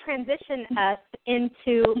want to transition us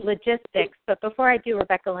into logistics. But before I do,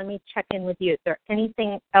 Rebecca, let me check in with you. Is there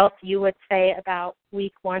anything else you would say about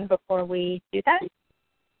week one before we do that?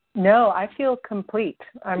 No, I feel complete.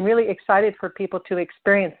 I'm really excited for people to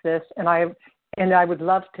experience this, and I would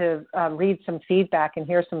love to read some feedback and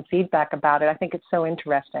hear some feedback about it. I think it's so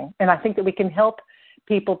interesting. And I think that we can help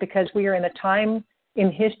people because we are in a time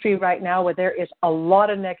in history right now where there is a lot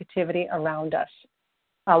of negativity around us.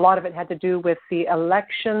 A lot of it had to do with the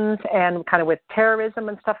elections and kind of with terrorism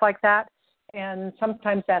and stuff like that. And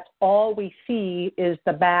sometimes that's all we see is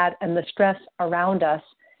the bad and the stress around us.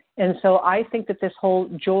 And so I think that this whole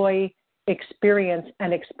joy experience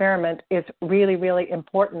and experiment is really, really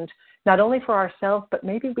important, not only for ourselves, but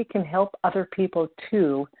maybe we can help other people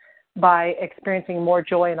too by experiencing more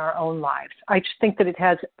joy in our own lives. I just think that it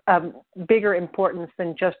has bigger importance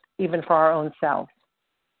than just even for our own selves.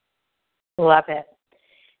 Love it.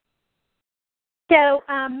 So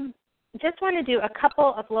just want to do a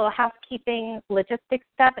couple of little housekeeping logistics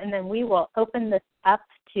stuff, and then we will open this up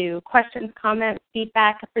to questions, comments,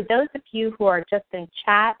 feedback. For those of you who are just in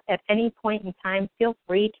chat at any point in time, feel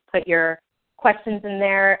free to put your questions in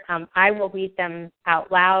there. I will read them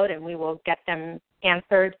out loud, and we will get them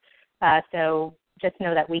answered. So just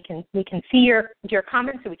know that we can see your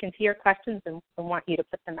comments, and we can see your questions, and we want you to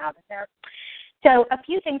put them out in there. So a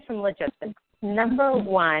few things from logistics. Number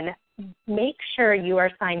one, make sure you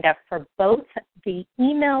are signed up for both the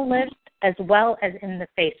email list as well as in the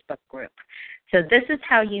Facebook group. So this is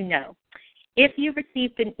how you know. If you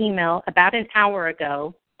received an email about an hour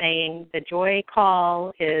ago saying the Joy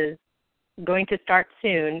call is going to start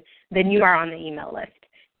soon, then you are on the email list.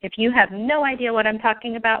 If you have no idea what I'm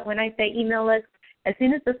talking about when I say email list, as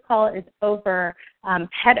soon as this call is over,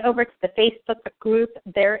 head over to the Facebook group.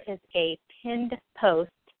 There is a pinned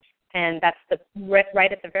post, and that's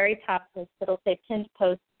right at the very top. It'll say pinned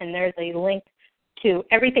post, and there's a link to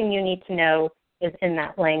everything you need to know is in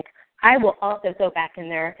that link. I will also go back in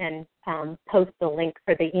there and post the link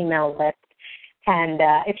for the email list. And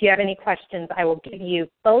if you have any questions, I will give you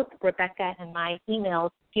both Rebecca and my emails.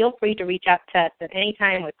 Feel free to reach out to us at any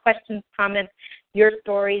time with questions, comments, your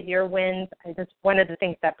stories, your wins. Just one of the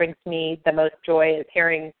things that brings me the most joy is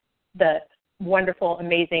hearing the wonderful,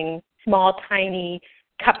 amazing, small, tiny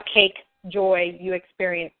cupcake joy you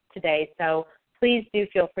experienced today. So please do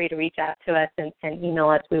feel free to reach out to us and email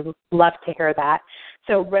us. We would love to hear that.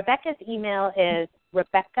 So Rebecca's email is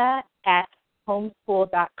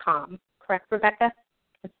rebecca@homeschool.com. Correct, Rebecca?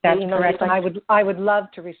 That's correct. And I would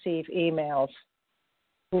love to receive emails.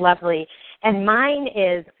 Lovely. And mine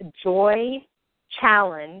is Joy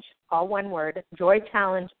Challenge, all one word,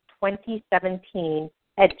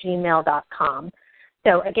 joychallenge2017@gmail.com.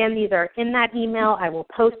 So again, these are in that email. I will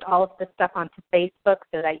post all of this stuff onto Facebook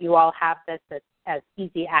so that you all have this as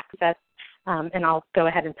easy access. And I'll go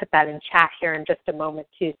ahead and put that in chat here in just a moment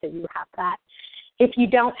too, so you have that. If you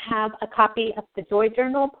don't have a copy of the Joy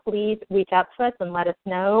Journal, please reach out to us and let us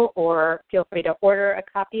know, or feel free to order a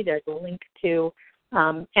copy. There's a link to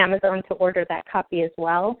Amazon to order that copy as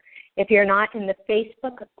well. If you're not in the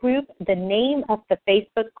Facebook group, the name of the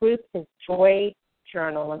Facebook group is Journaling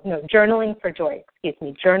for Joy.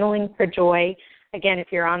 Journaling for Joy. Again,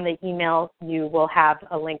 if you're on the email, you will have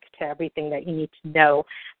a link to everything that you need to know.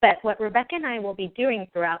 But what Rebecca and I will be doing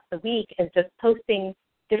throughout the week is just posting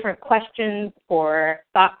different questions or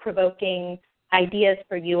thought-provoking ideas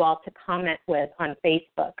for you all to comment with on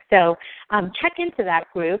Facebook. So check into that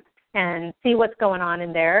group and see what's going on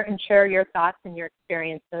in there and share your thoughts and your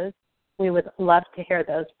experiences. We would love to hear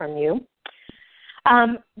those from you.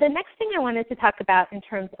 The next thing I wanted to talk about in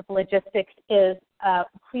terms of logistics is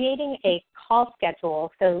creating a call schedule.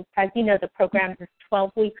 So as you know, the program is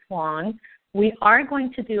 12 weeks long. We are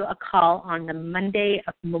going to do a call on the Monday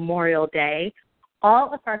of Memorial Day.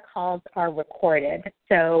 All of our calls are recorded.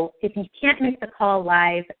 So if you can't make the call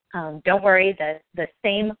live, don't worry. The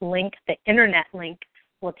same link, the internet link,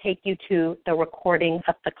 will take you to the recording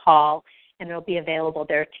of the call, and it'll be available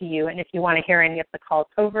there to you. And if you want to hear any of the calls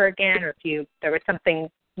over again, or if there was something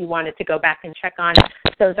you wanted to go back and check on,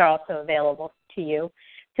 those are also available to you.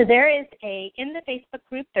 So there is in the Facebook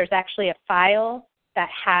group, there's actually a file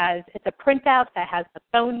that it's a printout that has the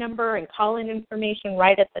phone number and call-in information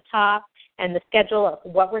right at the top, and the schedule of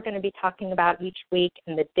what we're going to be talking about each week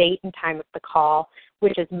and the date and time of the call,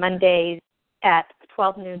 which is Mondays at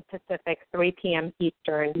 12 noon Pacific, 3 p.m.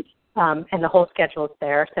 Eastern, and the whole schedule is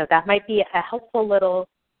there. So that might be a helpful little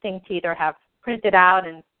thing to either have printed out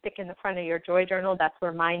and stick in the front of your Joy Journal. That's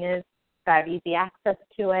where mine is. So I have easy access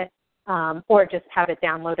to it, or just have it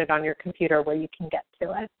downloaded on your computer where you can get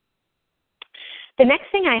to it. The next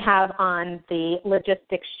thing I have on the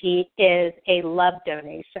logistics sheet is a love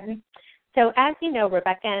donation. So as you know,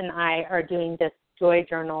 Rebecca and I are doing this Joy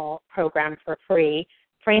Journal program for free,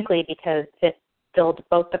 frankly, because it filled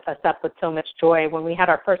both of us up with so much joy. When we had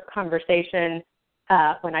our first conversation,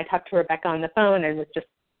 when I talked to Rebecca on the phone and was just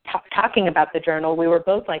talking about the journal, we were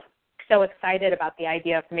both so excited about the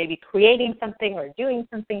idea of maybe creating something or doing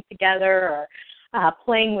something together or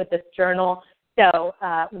playing with this journal. So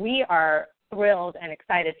we are thrilled and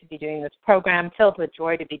excited to be doing this program, filled with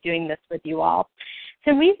joy to be doing this with you all.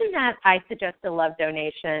 The reason that I suggest a love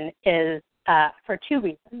donation is for two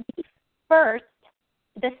reasons. First,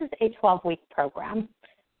 this is a 12-week program.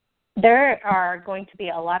 There are going to be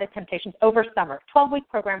a lot of temptations over summer, 12-week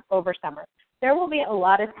program over summer. There will be a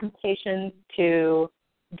lot of temptations to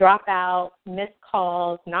drop out, miss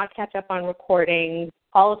calls, not catch up on recordings,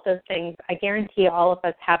 all of those things. I guarantee all of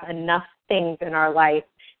us have enough things in our life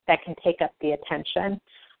that can take up the attention.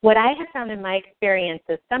 What I have found in my experience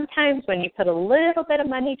is sometimes when you put a little bit of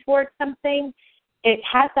money towards something, it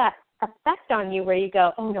has that effect on you where you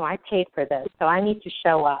go, oh, no, I paid for this, so I need to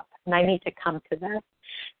show up and I need to come to this.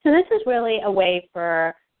 So this is really a way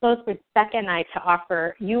for both Rebecca and I to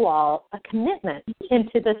offer you all a commitment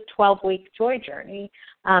into this 12-week joy journey.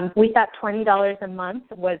 We thought $20 a month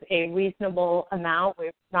was a reasonable amount.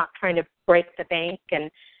 We're not trying to break the bank, and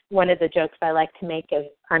one of the jokes I like to make is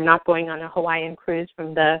I'm not going on a Hawaiian cruise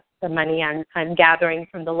from the money I'm gathering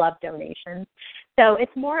from the love donations. So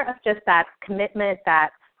it's more of just that commitment that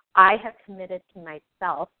I have committed to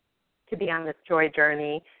myself to be on this joy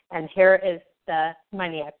journey, and here is the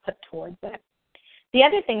money I put towards it. The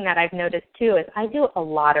other thing that I've noticed, too, is I do a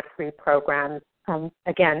lot of free programs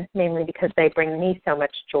again, mainly because they bring me so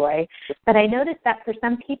much joy. But I noticed that for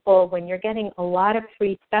some people, when you're getting a lot of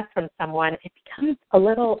free stuff from someone, it becomes a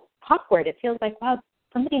little awkward. It feels like, wow,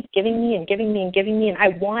 somebody's giving me and giving me and giving me, and I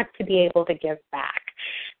want to be able to give back.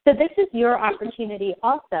 So this is your opportunity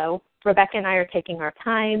also. Rebecca and I are taking our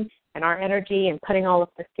time and our energy and putting all of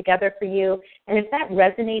this together for you. And if that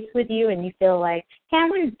resonates with you and you feel like, hey, I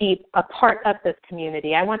want to be a part of this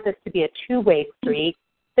community, I want this to be a two-way street,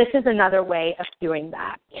 this is another way of doing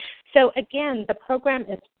that. So again, the program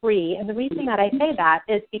is free. And the reason that I say that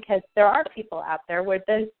is because there are people out there where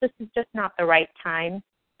this is just not the right time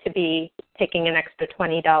to be taking an extra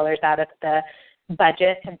 $20 out of the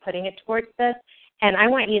budget and putting it towards this. And I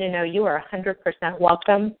want you to know you are 100%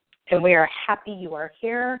 welcome, and we are happy you are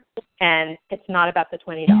here, and it's not about the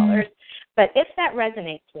 $20. But if that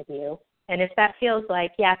resonates with you, and if that feels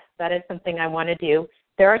like, yes, that is something I want to do,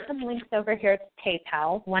 there are some links over here to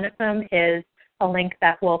PayPal. One of them is a link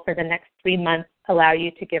that will, for the next 3 months, allow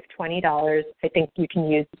you to give $20. I think you can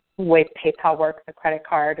use the way PayPal works, a credit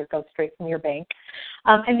card, or go straight from your bank.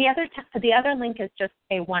 And the other link is just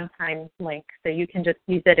a one-time link, so you can just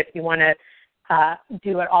use it if you want to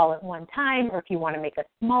do it all at one time, or if you want to make a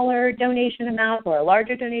smaller donation amount or a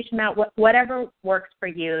larger donation amount, whatever works for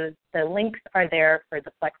you. The links are there for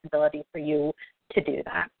the flexibility for you to do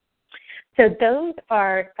that. So those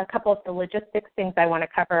are a couple of the logistics things I want to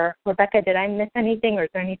cover. Rebecca, did I miss anything, or is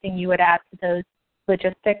there anything you would add to those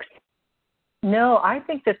logistics? No, I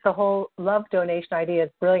think that the whole love donation idea is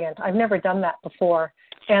brilliant. I've never done that before.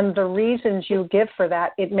 And the reasons you give for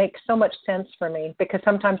that, it makes so much sense for me, because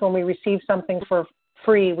sometimes when we receive something for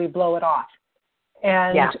free, we blow it off.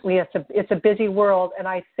 And it's a busy world. And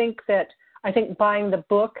I think buying the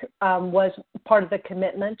book was part of the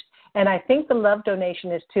commitment. And I think the love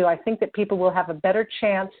donation is too. I think that people will have a better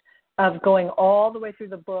chance of going all the way through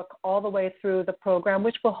the book, all the way through the program,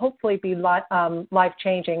 which will hopefully be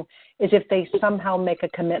life-changing, is if they somehow make a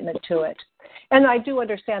commitment to it. And I do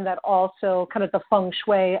understand that also, kind of the feng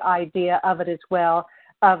shui idea of it as well,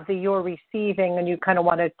 of you're receiving and you kind of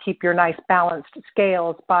want to keep your nice balanced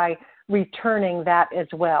scales by returning that as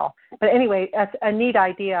well. But anyway, that's a neat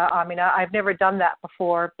idea. I mean, I've never done that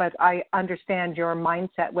before, but I understand your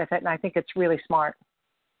mindset with it, and I think it's really smart.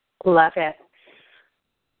 Love it.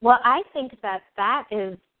 Well, I think that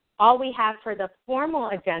is all we have for the formal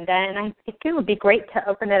agenda, and I think it would be great to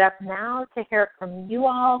open it up now to hear from you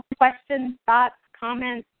all. Questions, thoughts,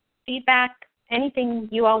 comments, feedback, anything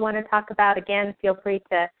you all want to talk about. Again, feel free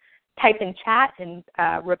to type in chat, and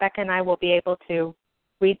Rebecca and I will be able to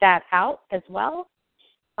read that out as well.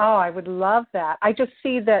 Oh, I would love that. I just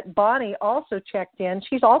see that Bonnie also checked in.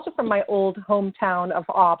 She's also from my old hometown of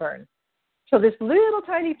Auburn. So this little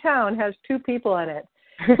tiny town has two people in it.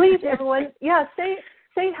 Please, everyone,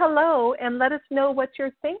 say hello and let us know what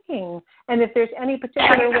you're thinking, and if there's any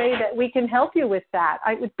particular way that we can help you with that.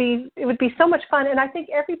 It would be so much fun, and I think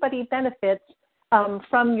everybody benefits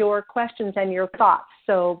from your questions and your thoughts.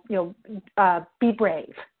 So be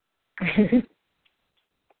brave.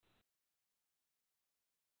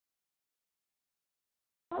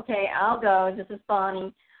 Okay, I'll go. This is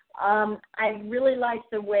Bonnie. I really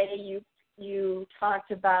liked the way you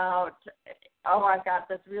talked about, I've got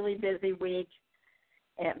this really busy week,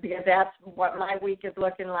 and because that's what my week is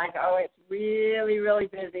looking like. It's really, really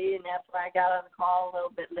busy, and that's why I got on the call a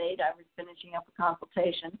little bit late. I was finishing up a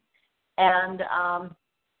consultation. And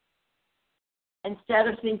instead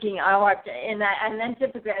of thinking, and then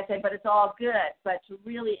typically I say, but it's all good, but to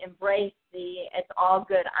really embrace it's all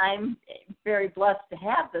good. I'm very blessed to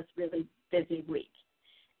have this really busy week,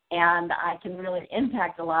 and I can really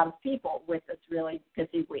impact a lot of people with this really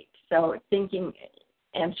busy week. So thinking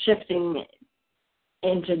and shifting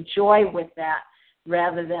into joy with that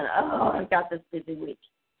rather than, I've got this busy week.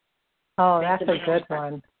 Oh, that's a good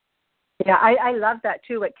one. Yeah, I love that,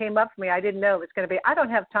 too. It came up for me. I didn't know it was going to be. I don't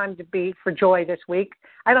have time to be for joy this week.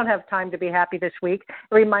 I don't have time to be happy this week.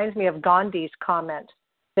 It reminds me of Gandhi's comment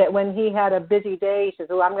that when he had a busy day, he says,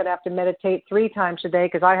 I'm going to have to meditate 3 times a day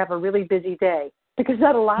because I have a really busy day, because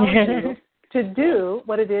that allows you to do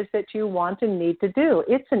what it is that you want and need to do.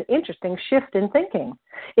 It's an interesting shift in thinking.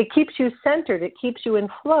 It keeps you centered. It keeps you in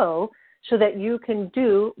flow so that you can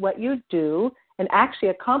do what you do and actually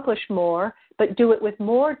accomplish more, but do it with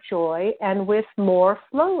more joy and with more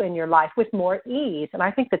flow in your life, with more ease. And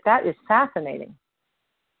I think that is fascinating.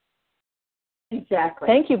 Exactly.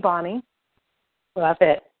 Thank you, Bonnie. Love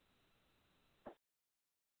it.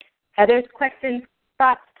 Others, questions,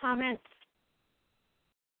 thoughts, comments?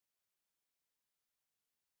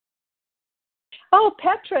 Oh,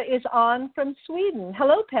 Petra is on from Sweden.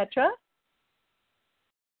 Hello, Petra.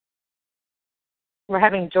 We're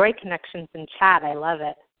having joy connections in chat. I love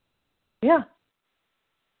it. Yeah.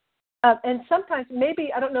 And sometimes,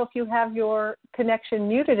 maybe, I don't know if you have your connection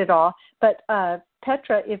muted at all, but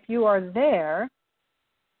Petra, if you are there,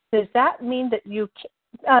 does that mean that you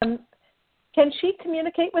can she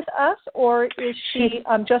communicate with us, or is she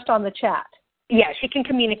just on the chat? Yeah, she can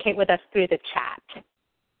communicate with us through the chat.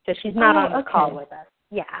 So she's not on the call with us.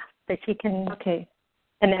 Yeah, but she can. Okay.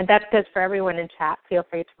 And that goes for everyone in chat. Feel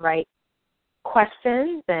free to write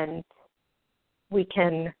questions, and we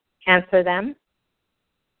can answer them.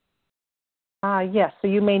 Yes, so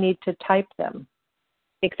you may need to type them.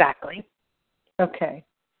 Exactly. Okay.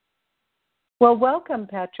 Well, welcome,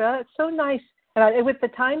 Petra. It's so nice. And with the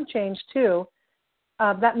time change, too,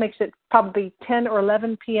 that makes it probably 10 or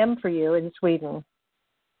 11 p.m. for you in Sweden.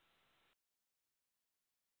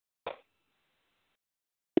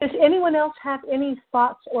 Does anyone else have any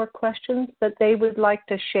thoughts or questions that they would like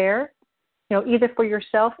to share, either for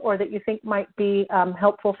yourself or that you think might be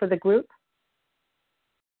helpful for the group?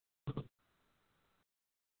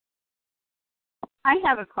 I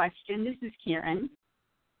have a question. This is Karen.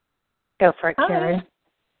 Go for it, Karen.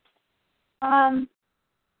 I'm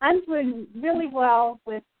doing really well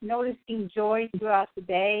with noticing joy throughout the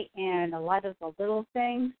day and a lot of the little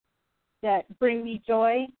things that bring me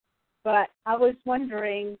joy. But I was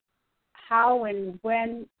wondering how and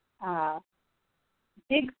when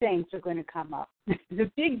big things are going to come up,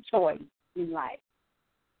 the big joys in life.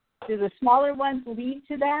 Do the smaller ones lead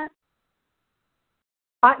to that?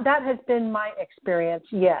 That has been my experience,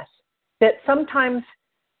 yes. That sometimes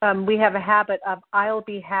we have a habit of, I'll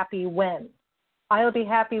be happy when. I'll be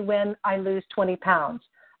happy when I lose 20 pounds.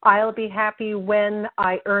 I'll be happy when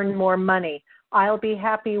I earn more money. I'll be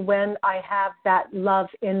happy when I have that love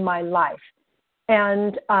in my life.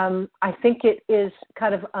 And I think it is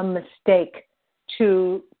kind of a mistake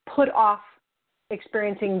to put off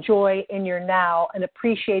experiencing joy in your now and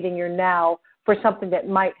appreciating your now for something that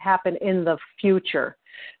might happen in the future.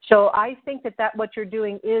 So I think that what you're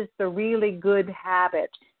doing is the really good habit,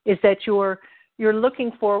 is that you're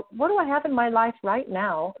looking for, what do I have in my life right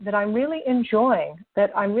now that I'm really enjoying,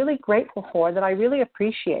 that I'm really grateful for, that I really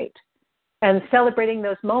appreciate, and celebrating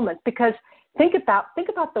those moments. Because think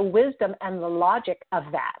about the wisdom and the logic of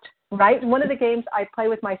that, right? One of the games I play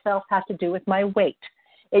with myself has to do with my weight.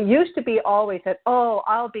 It used to be always that,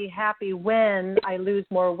 I'll be happy when I lose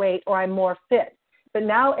more weight or I'm more fit. But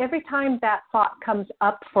now every time that thought comes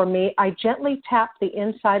up for me, I gently tap the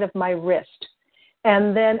inside of my wrist.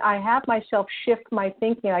 And then I have myself shift my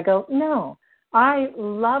thinking. I go, no, I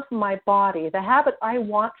love my body. The habit I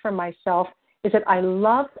want for myself is that I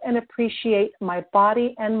love and appreciate my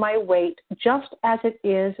body and my weight just as it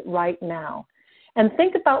is right now. And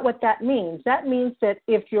think about what that means. That means that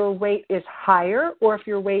if your weight is higher or if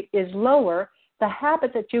your weight is lower, the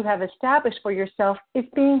habit that you have established for yourself is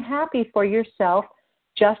being happy for yourself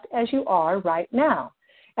just as you are right now.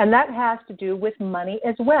 And that has to do with money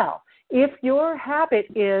as well. If your habit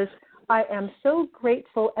is, I am so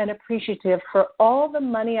grateful and appreciative for all the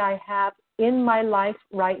money I have in my life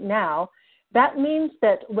right now, that means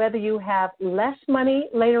that whether you have less money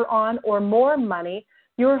later on or more money,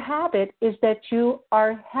 your habit is that you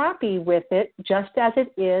are happy with it just as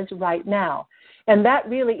it is right now. And that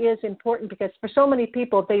really is important, because for so many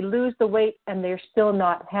people, they lose the weight and they're still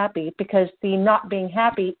not happy, because the not being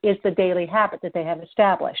happy is the daily habit that they have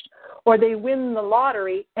established. Or they win the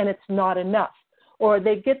lottery and it's not enough. Or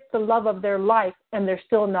they get the love of their life and they're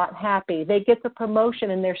still not happy. They get the promotion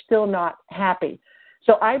and they're still not happy.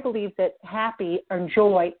 So I believe that happy or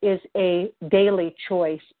joy is a daily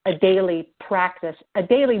choice, a daily practice, a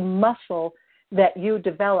daily muscle that you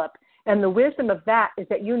develop. And the wisdom of that is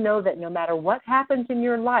that you know that no matter what happens in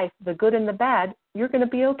your life, the good and the bad, you're going to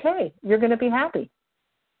be okay. You're going to be happy.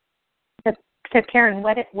 So Karen,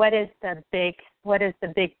 what is the big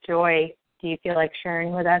joy? Do you feel like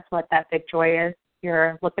sharing with us what that big joy is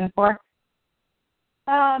you're looking for?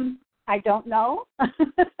 I don't know.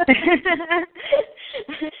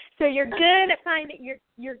 So you're good at finding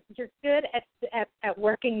you're good at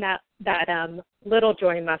working that little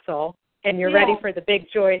joy muscle, and you're ready for the big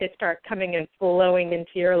joy to start coming and flowing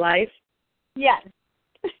into your life. Yes.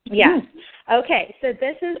 Yes. Okay. So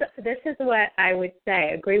this is what I would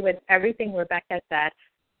say. I agree with everything Rebecca said.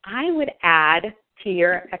 I would add to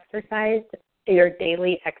your exercise, your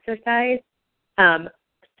daily exercise,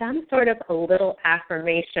 some sort of a little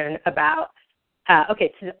affirmation about,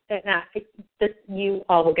 you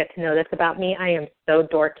all will get to know this about me. I am so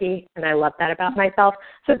dorky, and I love that about myself.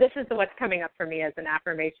 So this is what's coming up for me as an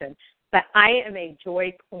affirmation, that I am a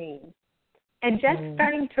joy queen. And just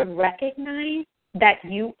starting to recognize that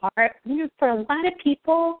you are, for a lot of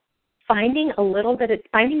people, finding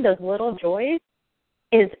those little joys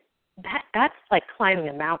that's like climbing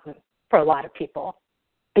a mountain for a lot of people.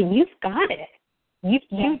 But you've got it. You've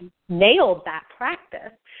nailed that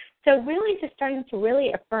practice. So really just starting to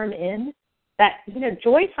really affirm in that,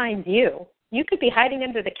 joy finds you. You could be hiding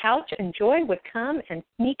under the couch and joy would come and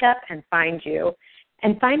sneak up and find you.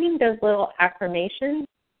 And finding those little affirmations,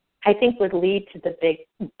 I think, would lead to the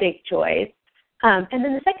big joys. And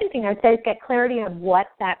then the second thing I'd say is get clarity on what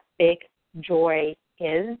that big joy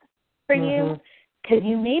is for you, because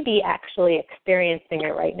you may be actually experiencing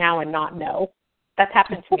it right now and not know. That's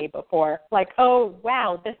happened to me before. Like, oh,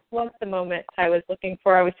 wow, this was the moment I was looking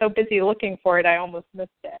for. I was so busy looking for it, I almost missed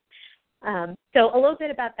it. So a little bit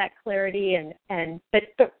about that clarity, but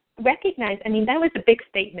recognize, that was a big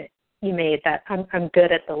statement you made, that I'm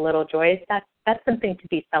good at the little joys. That's something to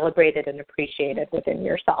be celebrated and appreciated within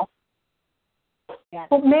yourself. Yeah.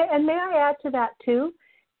 Well, may I add to that too?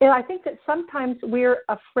 I think that sometimes we're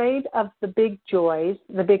afraid of the big joys,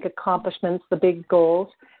 the big accomplishments, the big goals,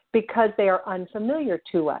 because they are unfamiliar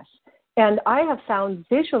to us. And I have found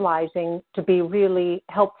visualizing to be really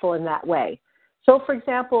helpful in that way. So, for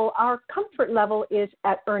example, our comfort level is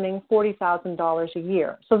at earning $40,000 a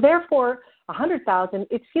year. So, therefore, $100,000,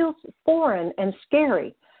 it feels foreign and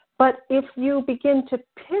scary. But if you begin to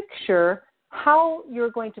picture how you're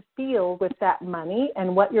going to feel with that money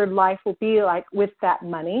and what your life will be like with that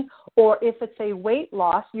money, or if it's a weight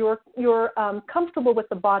loss, you're comfortable with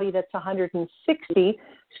the body that's 160.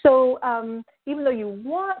 So even though you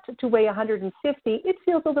want to weigh 150, it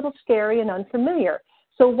feels a little scary and unfamiliar.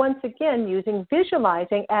 So once again, using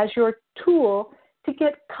visualizing as your tool to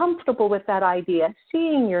get comfortable with that idea,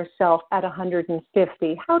 seeing yourself at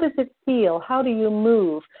 150. How does it feel? How do you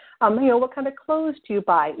move? What kind of clothes do you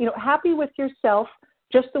buy? Happy with yourself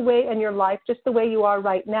just the way in your life, just the way you are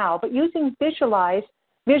right now, but using visualizations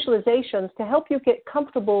to help you get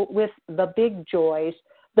comfortable with the big joys,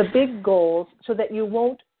 the big goals, so that you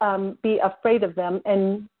won't be afraid of them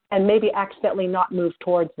and maybe accidentally not move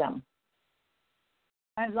towards them.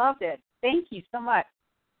 I loved it. Thank you so much.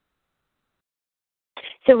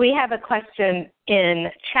 So we have a question in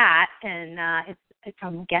chat, and it's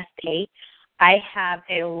from Guest 8. I have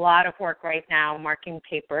a lot of work right now marking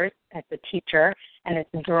papers as a teacher, and it's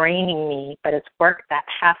draining me, but it's work that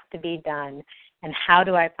has to be done. And how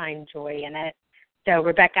do I find joy in it? So,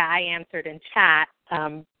 Rebecca, I answered in chat,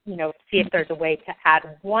 see if there's a way to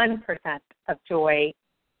add 1% of joy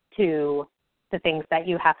to the things that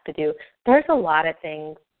you have to do. There's a lot of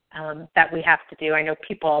things that we have to do. I know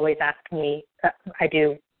people always ask me, I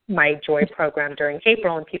do my joy program during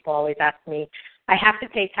April, and people always ask me, I have to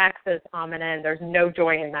pay taxes, Amina, and there's no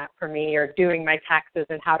joy in that for me, or doing my taxes,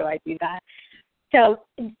 and how do I do that? So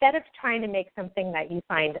instead of trying to make something that you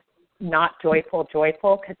find not joyful,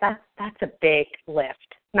 because that's a big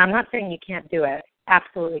lift. And I'm not saying you can't do it.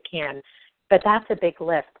 Absolutely can. But that's a big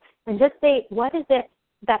lift. And just say, what is it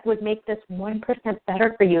that would make this 1%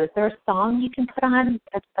 better for you? Is there a song you can put on,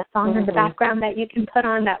 a song in the background that you can put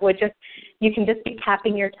on that would you can just be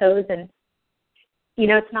tapping your toes and,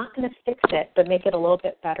 it's not going to fix it, but make it a little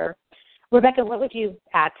bit better. Rebecca, what would you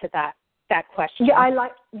add to that question? Yeah,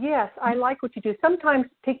 I like what you do. Sometimes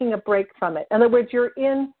taking a break from it. In other words, you're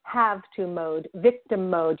in have-to mode, victim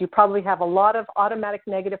mode. You probably have a lot of automatic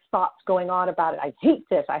negative thoughts going on about it. I hate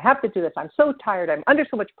this. I have to do this. I'm so tired. I'm under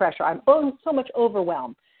so much pressure. I'm so much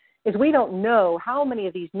overwhelmed. Is we don't know how many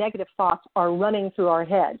of these negative thoughts are running through our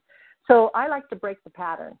head. So I like to break the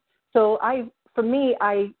pattern. So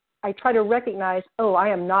I try to recognize, I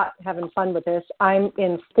am not having fun with this. I'm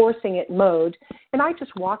in forcing it mode, and I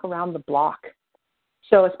just walk around the block.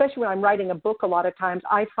 So especially when I'm writing a book, a lot of times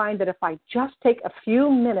I find that if I just take a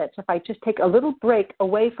few minutes, if I just take a little break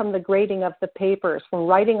away from the grading of the papers, from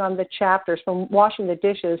writing on the chapters, from washing the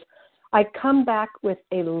dishes, I come back with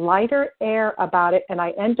a lighter air about it, and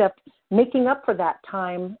I end up making up for that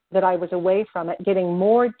time that I was away from it, getting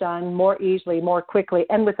more done more easily, more quickly,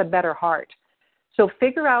 and with a better heart. So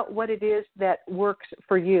figure out what it is that works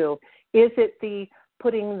for you. Is it the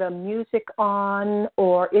putting the music on,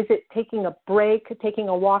 or is it taking a break, taking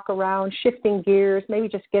a walk around, shifting gears, maybe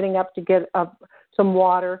just getting up to get some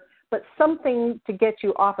water, but something to get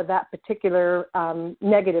you off of that particular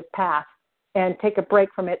negative path and take a break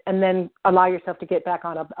from it, and then allow yourself to get back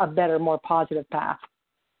on a better, more positive path.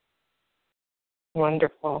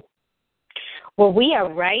 Wonderful. Well, we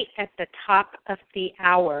are right at the top of the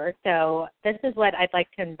hour, so this is what I'd like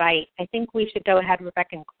to invite. I think we should go ahead,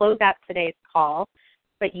 Rebecca, and close out today's call.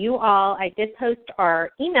 But you all, I did post our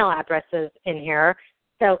email addresses in here.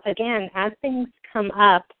 So, again, as things come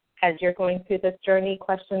up, as you're going through this journey,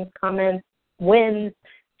 questions, comments, wins,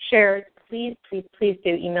 shares, please, please, please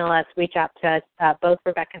do email us, reach out to us. Both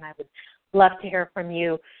Rebecca and I would love to hear from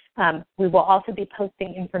you. We will also be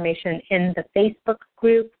posting information in the Facebook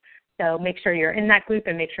group, so make sure you're in that group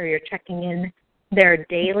and make sure you're checking in there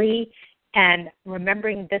daily. And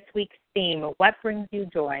remembering this week's theme, what brings you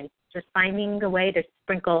joy? Just finding a way to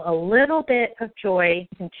sprinkle a little bit of joy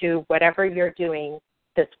into whatever you're doing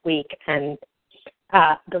this week. And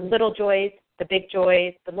the little joys, the big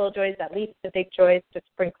joys, the little joys that lead to the big joys, just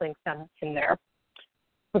sprinkling some in there.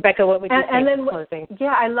 Rebecca, what would you say in closing?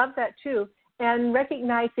 Yeah, I love that too. And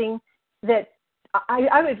recognizing that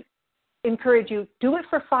I would encourage you, do it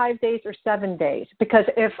for 5 days or 7 days. Because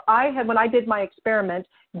when I did my experiment,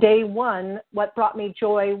 day one, what brought me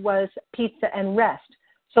joy was pizza and rest.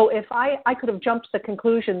 So if I could have jumped to the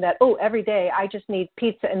conclusion that, every day I just need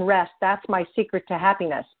pizza and rest, that's my secret to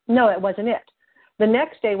happiness. No, that wasn't it. The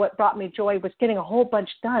next day, what brought me joy was getting a whole bunch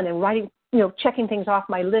done and writing, checking things off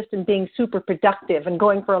my list and being super productive and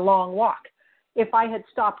going for a long walk. If I had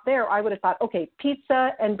stopped there, I would have thought, okay,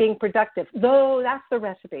 pizza and being productive, though that's the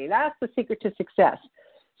recipe. That's the secret to success.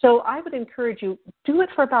 So I would encourage you, do it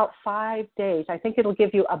for about 5 days. I think it'll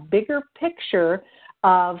give you a bigger picture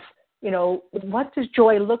of, what does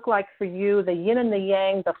joy look like for you, the yin and the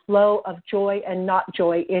yang, the flow of joy and not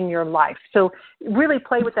joy in your life. So really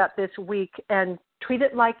play with that this week and treat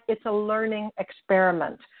it like it's a learning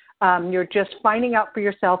experiment. You're just finding out for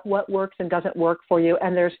yourself what works and doesn't work for you,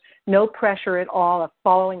 and there's no pressure at all of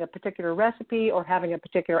following a particular recipe or having a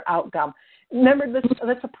particular outcome. Remember,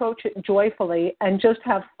 let's approach it joyfully and just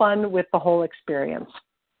have fun with the whole experience.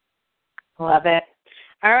 Love it.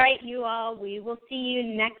 All right, you all, we will see you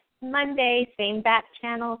next Monday, same bat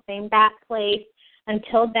channel, same bat place.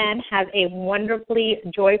 Until then, have a wonderfully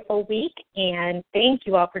joyful week, and thank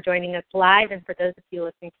you all for joining us live, and for those of you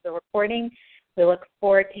listening to the recording, we look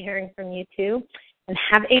forward to hearing from you too. And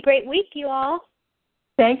have a great week, you all.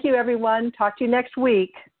 Thank you, everyone. Talk to you next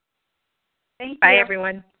week. Bye,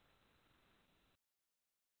 everyone.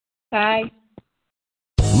 Bye.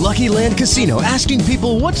 Lucky Land Casino, asking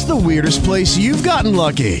people, what's the weirdest place you've gotten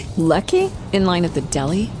lucky? Lucky? In line at the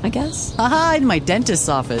deli, I guess? Aha, in my dentist's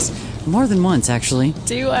office. More than once, actually.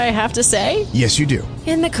 Do I have to say? Yes, you do.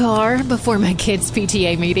 In the car before my kids'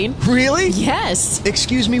 PTA meeting. Really? Yes.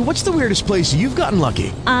 Excuse me, what's the weirdest place you've gotten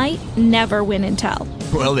lucky? I never win and tell.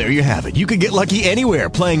 Well, there you have it. You can get lucky anywhere,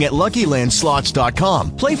 playing at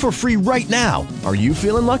LuckyLandSlots.com. Play for free right now. Are you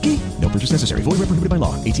feeling lucky? No purchase necessary. Void where prohibited by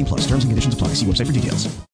law. 18+. Terms and conditions apply. See website for details.